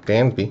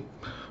 Dansby,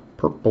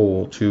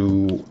 purple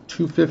to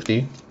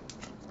 250.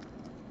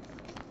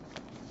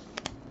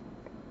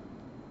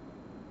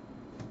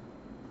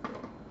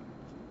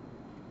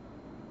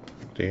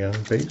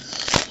 On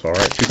base.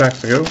 Alright, 2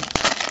 packs to go.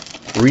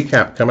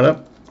 Recap coming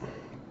up.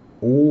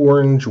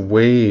 Orange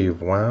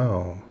Wave.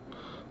 Wow.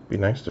 Be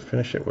nice to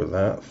finish it with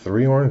that.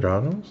 3 orange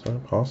autos. Is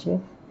that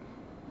possible?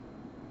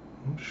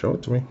 Show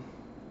it to me.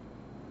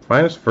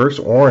 Finest first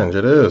orange.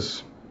 It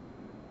is.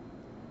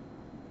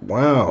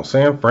 Wow.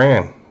 San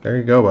Fran. There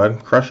you go,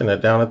 bud. Crushing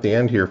it down at the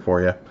end here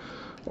for you.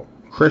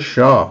 Chris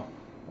Shaw.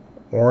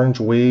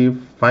 Orange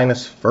Wave.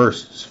 Finest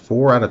firsts.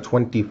 4 out of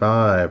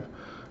 25.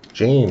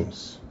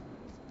 James.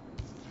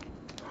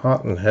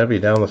 Hot and heavy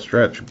down the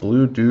stretch.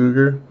 Blue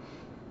Duger,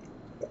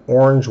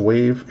 Orange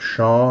Wave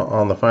Shaw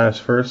on the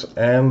finest first,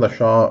 and the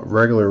Shaw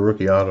regular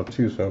rookie auto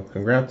too. So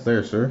congrats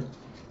there, sir.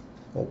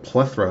 A whole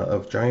plethora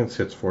of Giants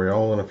hits for you,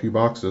 all in a few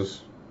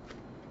boxes.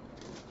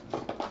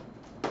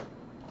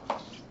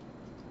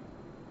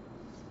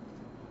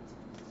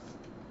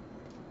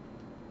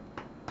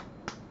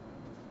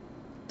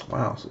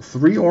 Wow, so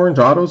 3 orange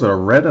autos, a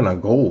red and a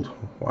gold.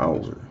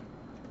 Wowzer.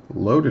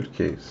 Loaded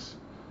case.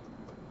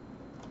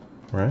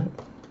 Right?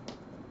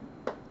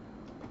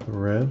 The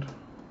red,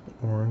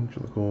 orange,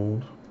 the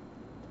gold.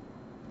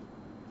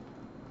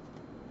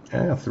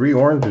 Yeah, 3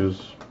 oranges.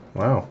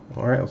 Wow.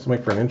 Alright, let's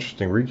make for an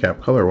interesting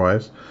recap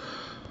color-wise.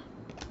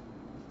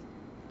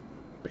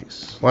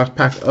 Base. Last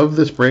pack of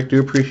this break. Do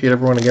appreciate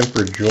everyone again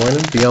for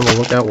joining. Be on the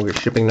lookout. We'll get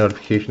shipping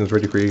notifications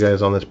ready for you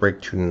guys on this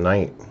break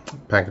tonight.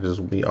 Packages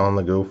will be on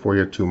the go for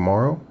you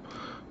tomorrow.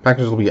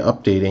 Packages will be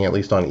updating, at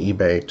least on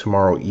eBay,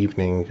 tomorrow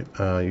evening.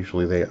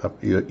 Usually they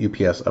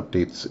UPS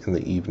updates in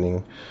the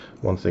evening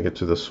once they get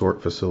to the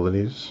sort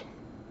facilities.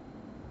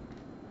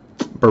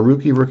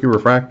 Baruki rookie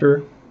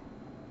refractor.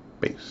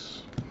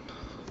 Base.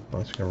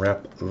 Let's gonna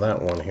wrap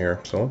that one here.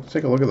 So let's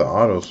take a look at the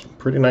autos.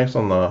 Pretty nice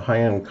on the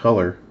high-end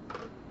color.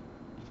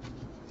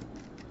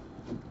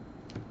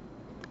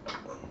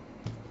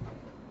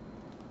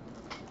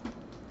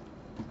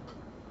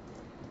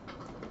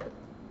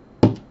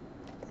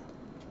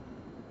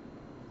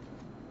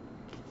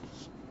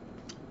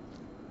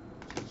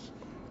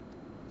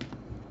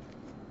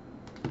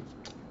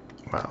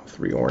 Wow,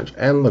 3 orange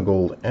and the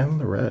gold and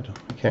the red.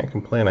 Can't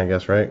complain, I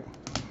guess, right?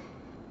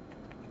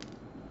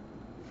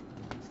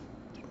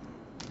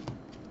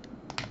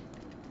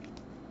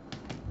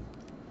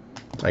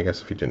 I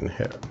guess if you didn't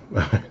hit,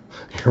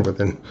 you're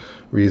within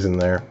reason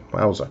there.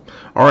 Wowza.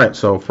 All right,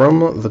 so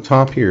from the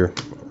top here,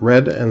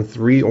 red and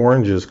 3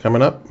 oranges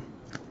coming up.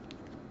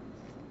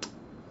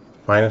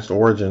 Finest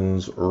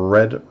Origins,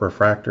 red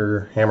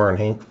refractor, Hammer and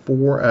Hank,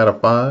 4 out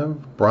of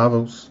 5.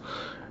 Bravos.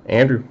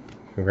 Andrew,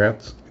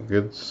 congrats.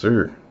 Good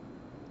sir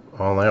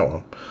on that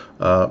one.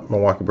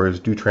 Milwaukee Braves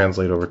do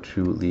translate over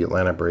to the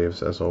Atlanta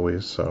Braves as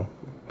always, so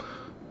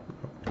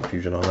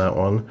confusion on that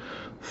one.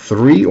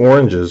 3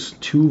 oranges,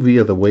 2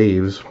 via the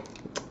waves.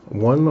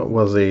 One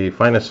was a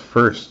Finest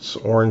Firsts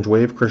Orange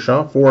Wave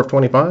Kershaw, 4 of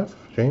 25.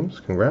 James,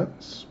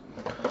 congrats.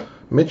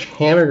 Mitch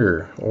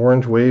Haniger,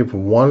 Orange Wave,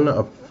 1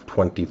 of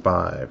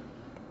 25.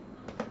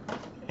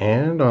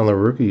 And on the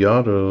rookie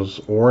autos,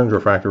 Orange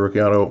Refractor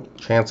rookie auto,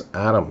 Chance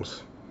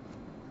Adams.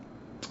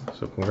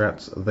 So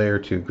congrats there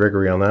to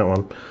Gregory on that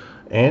one.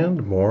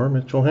 And more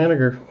Mitchell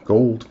Haniger,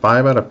 gold,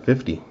 5 out of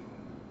 50.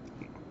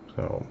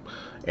 So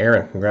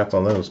Aaron, congrats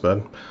on those,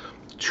 bud.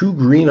 2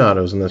 green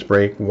autos in this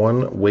break,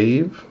 1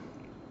 wave.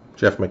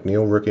 Jeff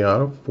McNeil, rookie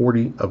auto,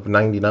 40 of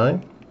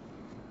 99.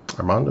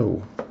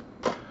 Armando.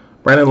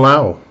 Brandon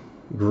Lau,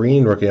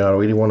 green rookie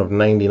auto, 81 of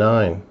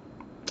 99.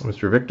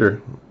 Mr.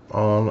 Victor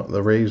on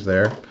the Rays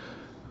there.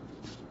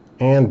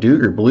 And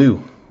Duger, blue,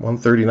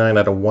 139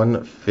 out of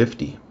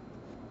 150.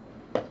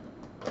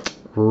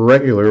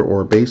 Regular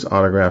or base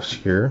autographs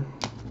here.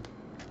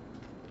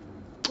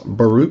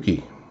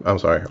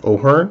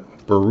 O'Hearn,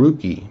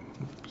 Baruki,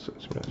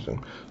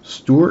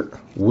 Stuart,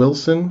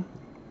 Wilson,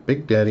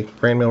 Big Daddy,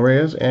 Franmil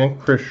Reyes, and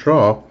Chris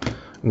Shaw.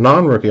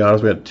 Non-rookie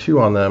autos, we had 2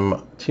 on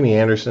them. Timmy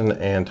Anderson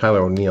and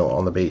Tyler O'Neill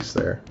on the base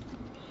there.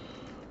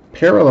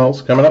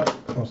 Parallels coming up.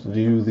 Let's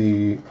do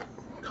the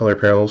color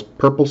parallels.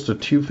 Purples to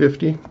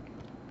 250.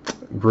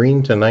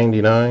 Green to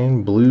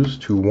 99. Blues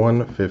to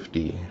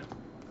 150.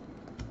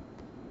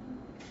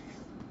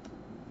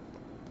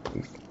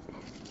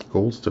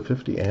 Golds to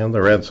 50 and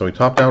the red. So we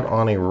topped out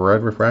on a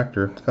red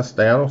refractor.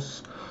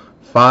 Castellanos,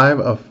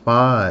 5 of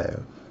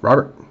 5.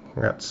 Robert,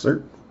 congrats,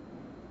 sir.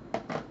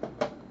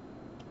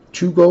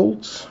 2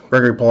 golds.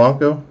 Gregory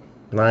Polanco,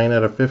 9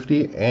 out of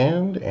 50.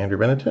 And Andrew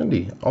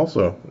Benintendi,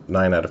 also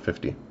 9 out of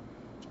 50.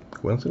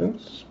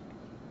 Coincidence?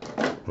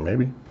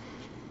 Maybe.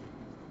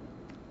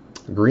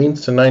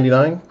 Greens to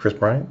 99. Chris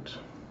Bryant,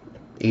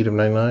 8 of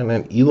 99.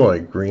 And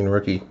Eloy, green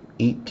rookie,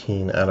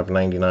 18 out of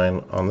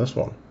 99 on this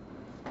one.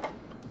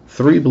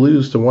 3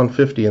 blues to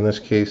 150 in this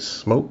case,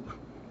 Smoke,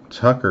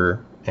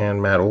 Tucker,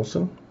 and Matt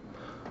Olson.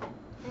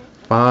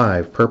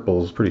 5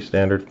 purples, pretty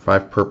standard,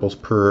 5 purples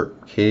per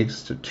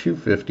case to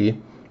 250.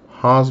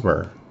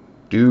 Hosmer,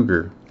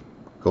 Duger,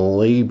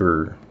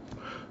 Glaber,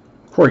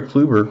 Corey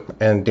Kluber,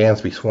 and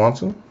Dansby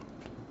Swanson.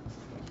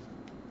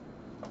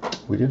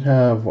 We did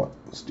have,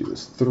 let's do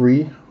this,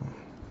 3,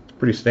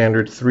 pretty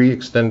standard, 3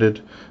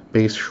 extended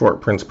base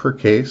short prints per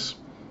case.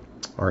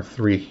 Our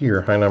 3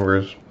 here, high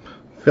numbers.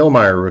 Phil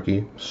Meyer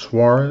rookie,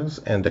 Suarez,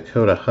 and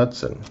Dakota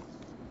Hudson.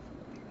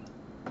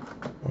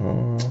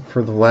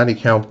 For the Vladdy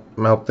count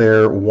out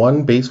there,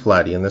 1 base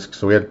Vladdy in this.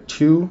 So we had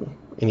 2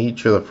 in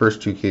each of the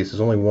first 2 cases,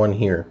 only 1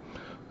 here.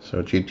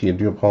 So JT, I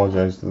do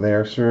apologize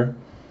there, sir.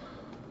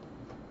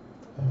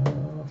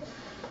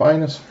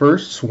 Finest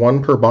Firsts,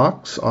 1 per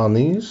box on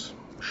these.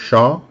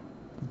 Shaw,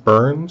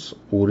 Burns,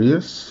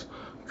 Urias,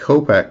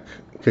 Kopech,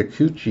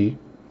 Kikuchi,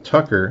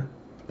 Tucker,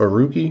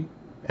 Baruki,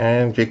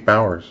 and Jake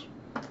Bowers.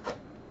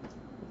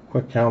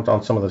 Quick count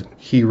on some of the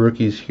key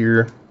rookies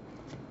here.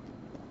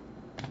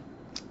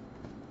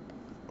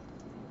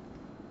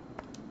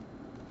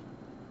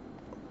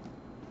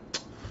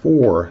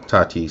 Four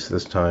Tatis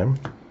this time.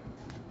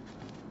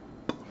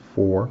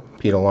 4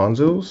 Pete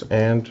Alonso's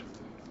and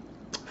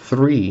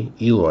 3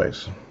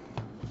 Eloys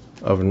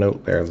of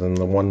note there than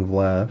the 1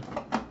 Vlad.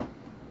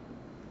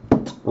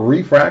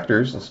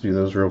 Refractors, let's do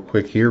those real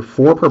quick here.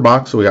 4 per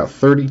box, so we got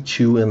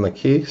 32 in the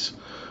case.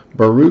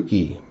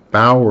 Baruki,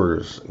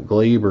 Bowers,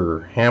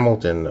 Glaber,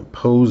 Hamilton,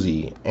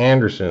 Posey,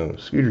 Anderson,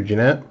 Scooter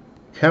Gennett,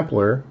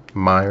 Kepler,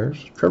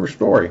 Myers, Trevor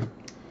Story,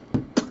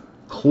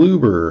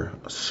 Kluber,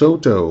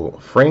 Soto,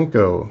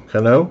 Franco,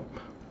 Cano,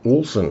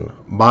 Olson,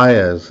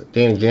 Baez,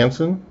 Danny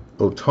Jansen,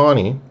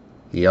 Ohtani,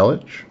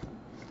 Yelich,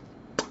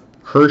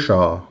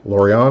 Kershaw,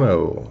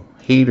 Laureano,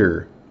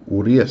 Hader,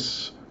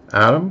 Urias,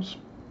 Adams,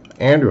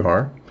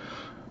 Andujar,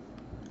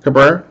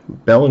 Cabrera,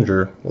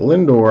 Bellinger,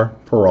 Lindor,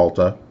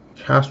 Peralta,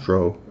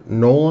 Castro,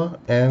 Nola,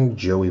 and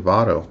Joey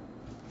Votto.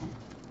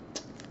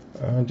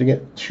 To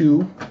get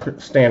 2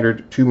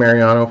 standard 2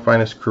 Mariano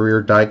Finest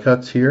Career die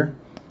cuts here.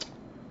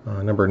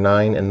 Number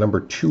 9 and number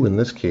 2 in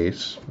this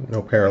case.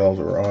 No parallels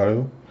or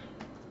auto.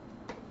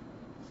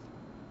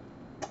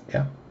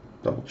 Yeah,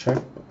 double check.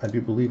 I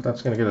do believe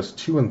that's going to get us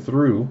to and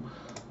through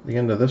the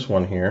end of this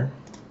one here.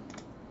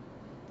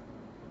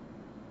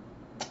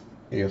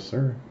 Yes,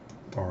 sir.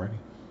 Alrighty.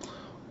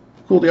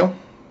 Cool deal.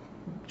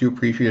 Do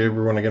appreciate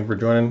everyone again for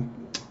joining.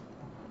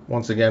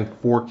 Once again,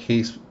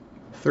 4-case,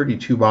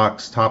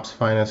 32-box Topps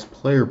Finest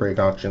player break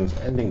auctions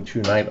ending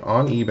tonight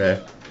on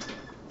eBay.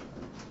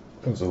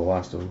 Those are the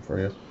last of them for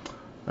you.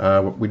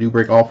 We do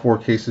break all 4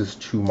 cases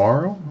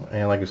tomorrow,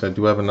 and like I said,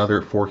 do have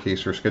another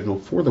 4-caser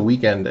scheduled for the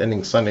weekend,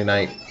 ending Sunday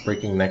night,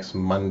 breaking next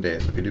Monday.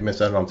 So if you do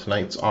miss out on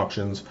tonight's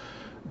auctions,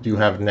 do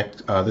have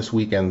this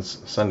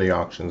weekend's Sunday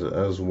auctions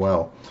as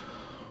well.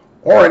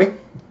 Alrighty,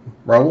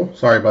 Raul,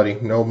 sorry buddy,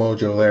 no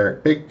mojo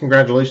there. Big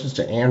congratulations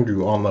to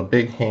Andrew on the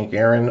Big Hank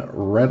Aaron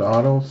red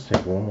auto. Let's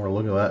take one more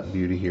look at that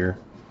beauty here.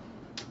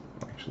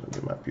 Actually,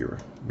 get my beer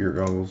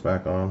goggles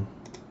back on.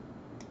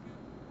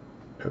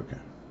 Okay.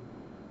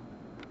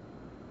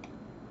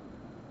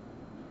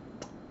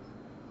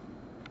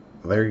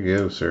 There you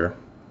go, sir.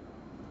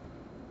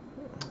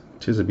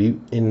 'Tis a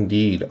beaut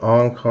indeed.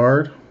 On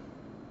card.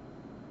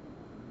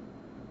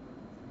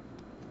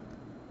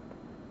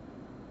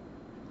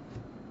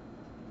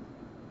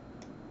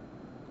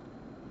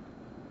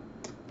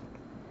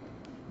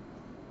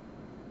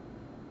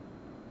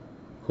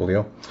 Cool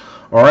deal.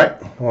 All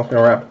right, well, that's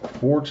gonna wrap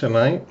for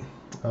tonight.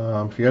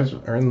 If you guys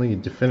are in the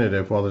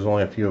definitive, well, there's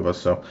only a few of us,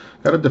 so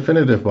got a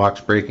definitive box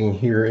breaking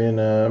here in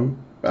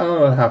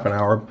about half an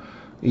hour.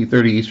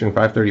 8:30 Eastern,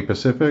 5:30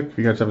 Pacific. If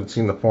you guys haven't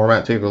seen the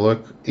format, take a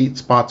look. 8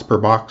 spots per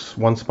box.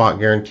 1 spot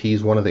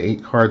guarantees one of the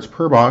 8 cards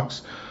per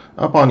box.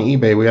 Up on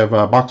eBay, we have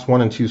box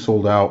 1 and 2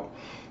 sold out.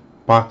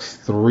 Box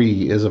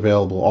 3 is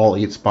available, all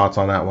 8 spots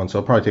on that one. So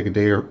it'll probably take a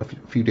day or a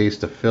few days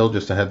to fill,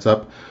 just a heads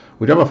up.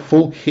 We do have a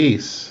full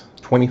case,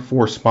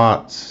 24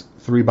 spots,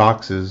 3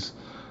 boxes,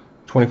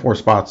 24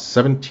 spots,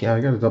 17. I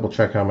got to double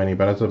check how many,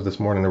 but as of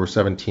this morning, there were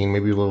 17,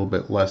 maybe a little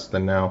bit less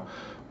than now.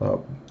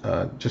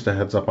 Just a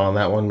heads up on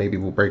that one. Maybe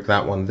we'll break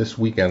that one this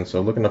weekend.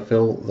 So looking to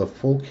fill the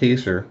full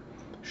caser.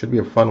 Should be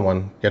a fun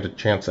one. Get a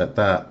chance at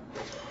that.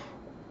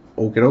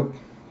 Okie doke.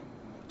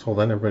 Till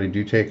then, everybody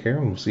do take care,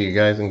 and we'll see you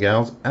guys and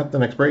gals at the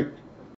next break.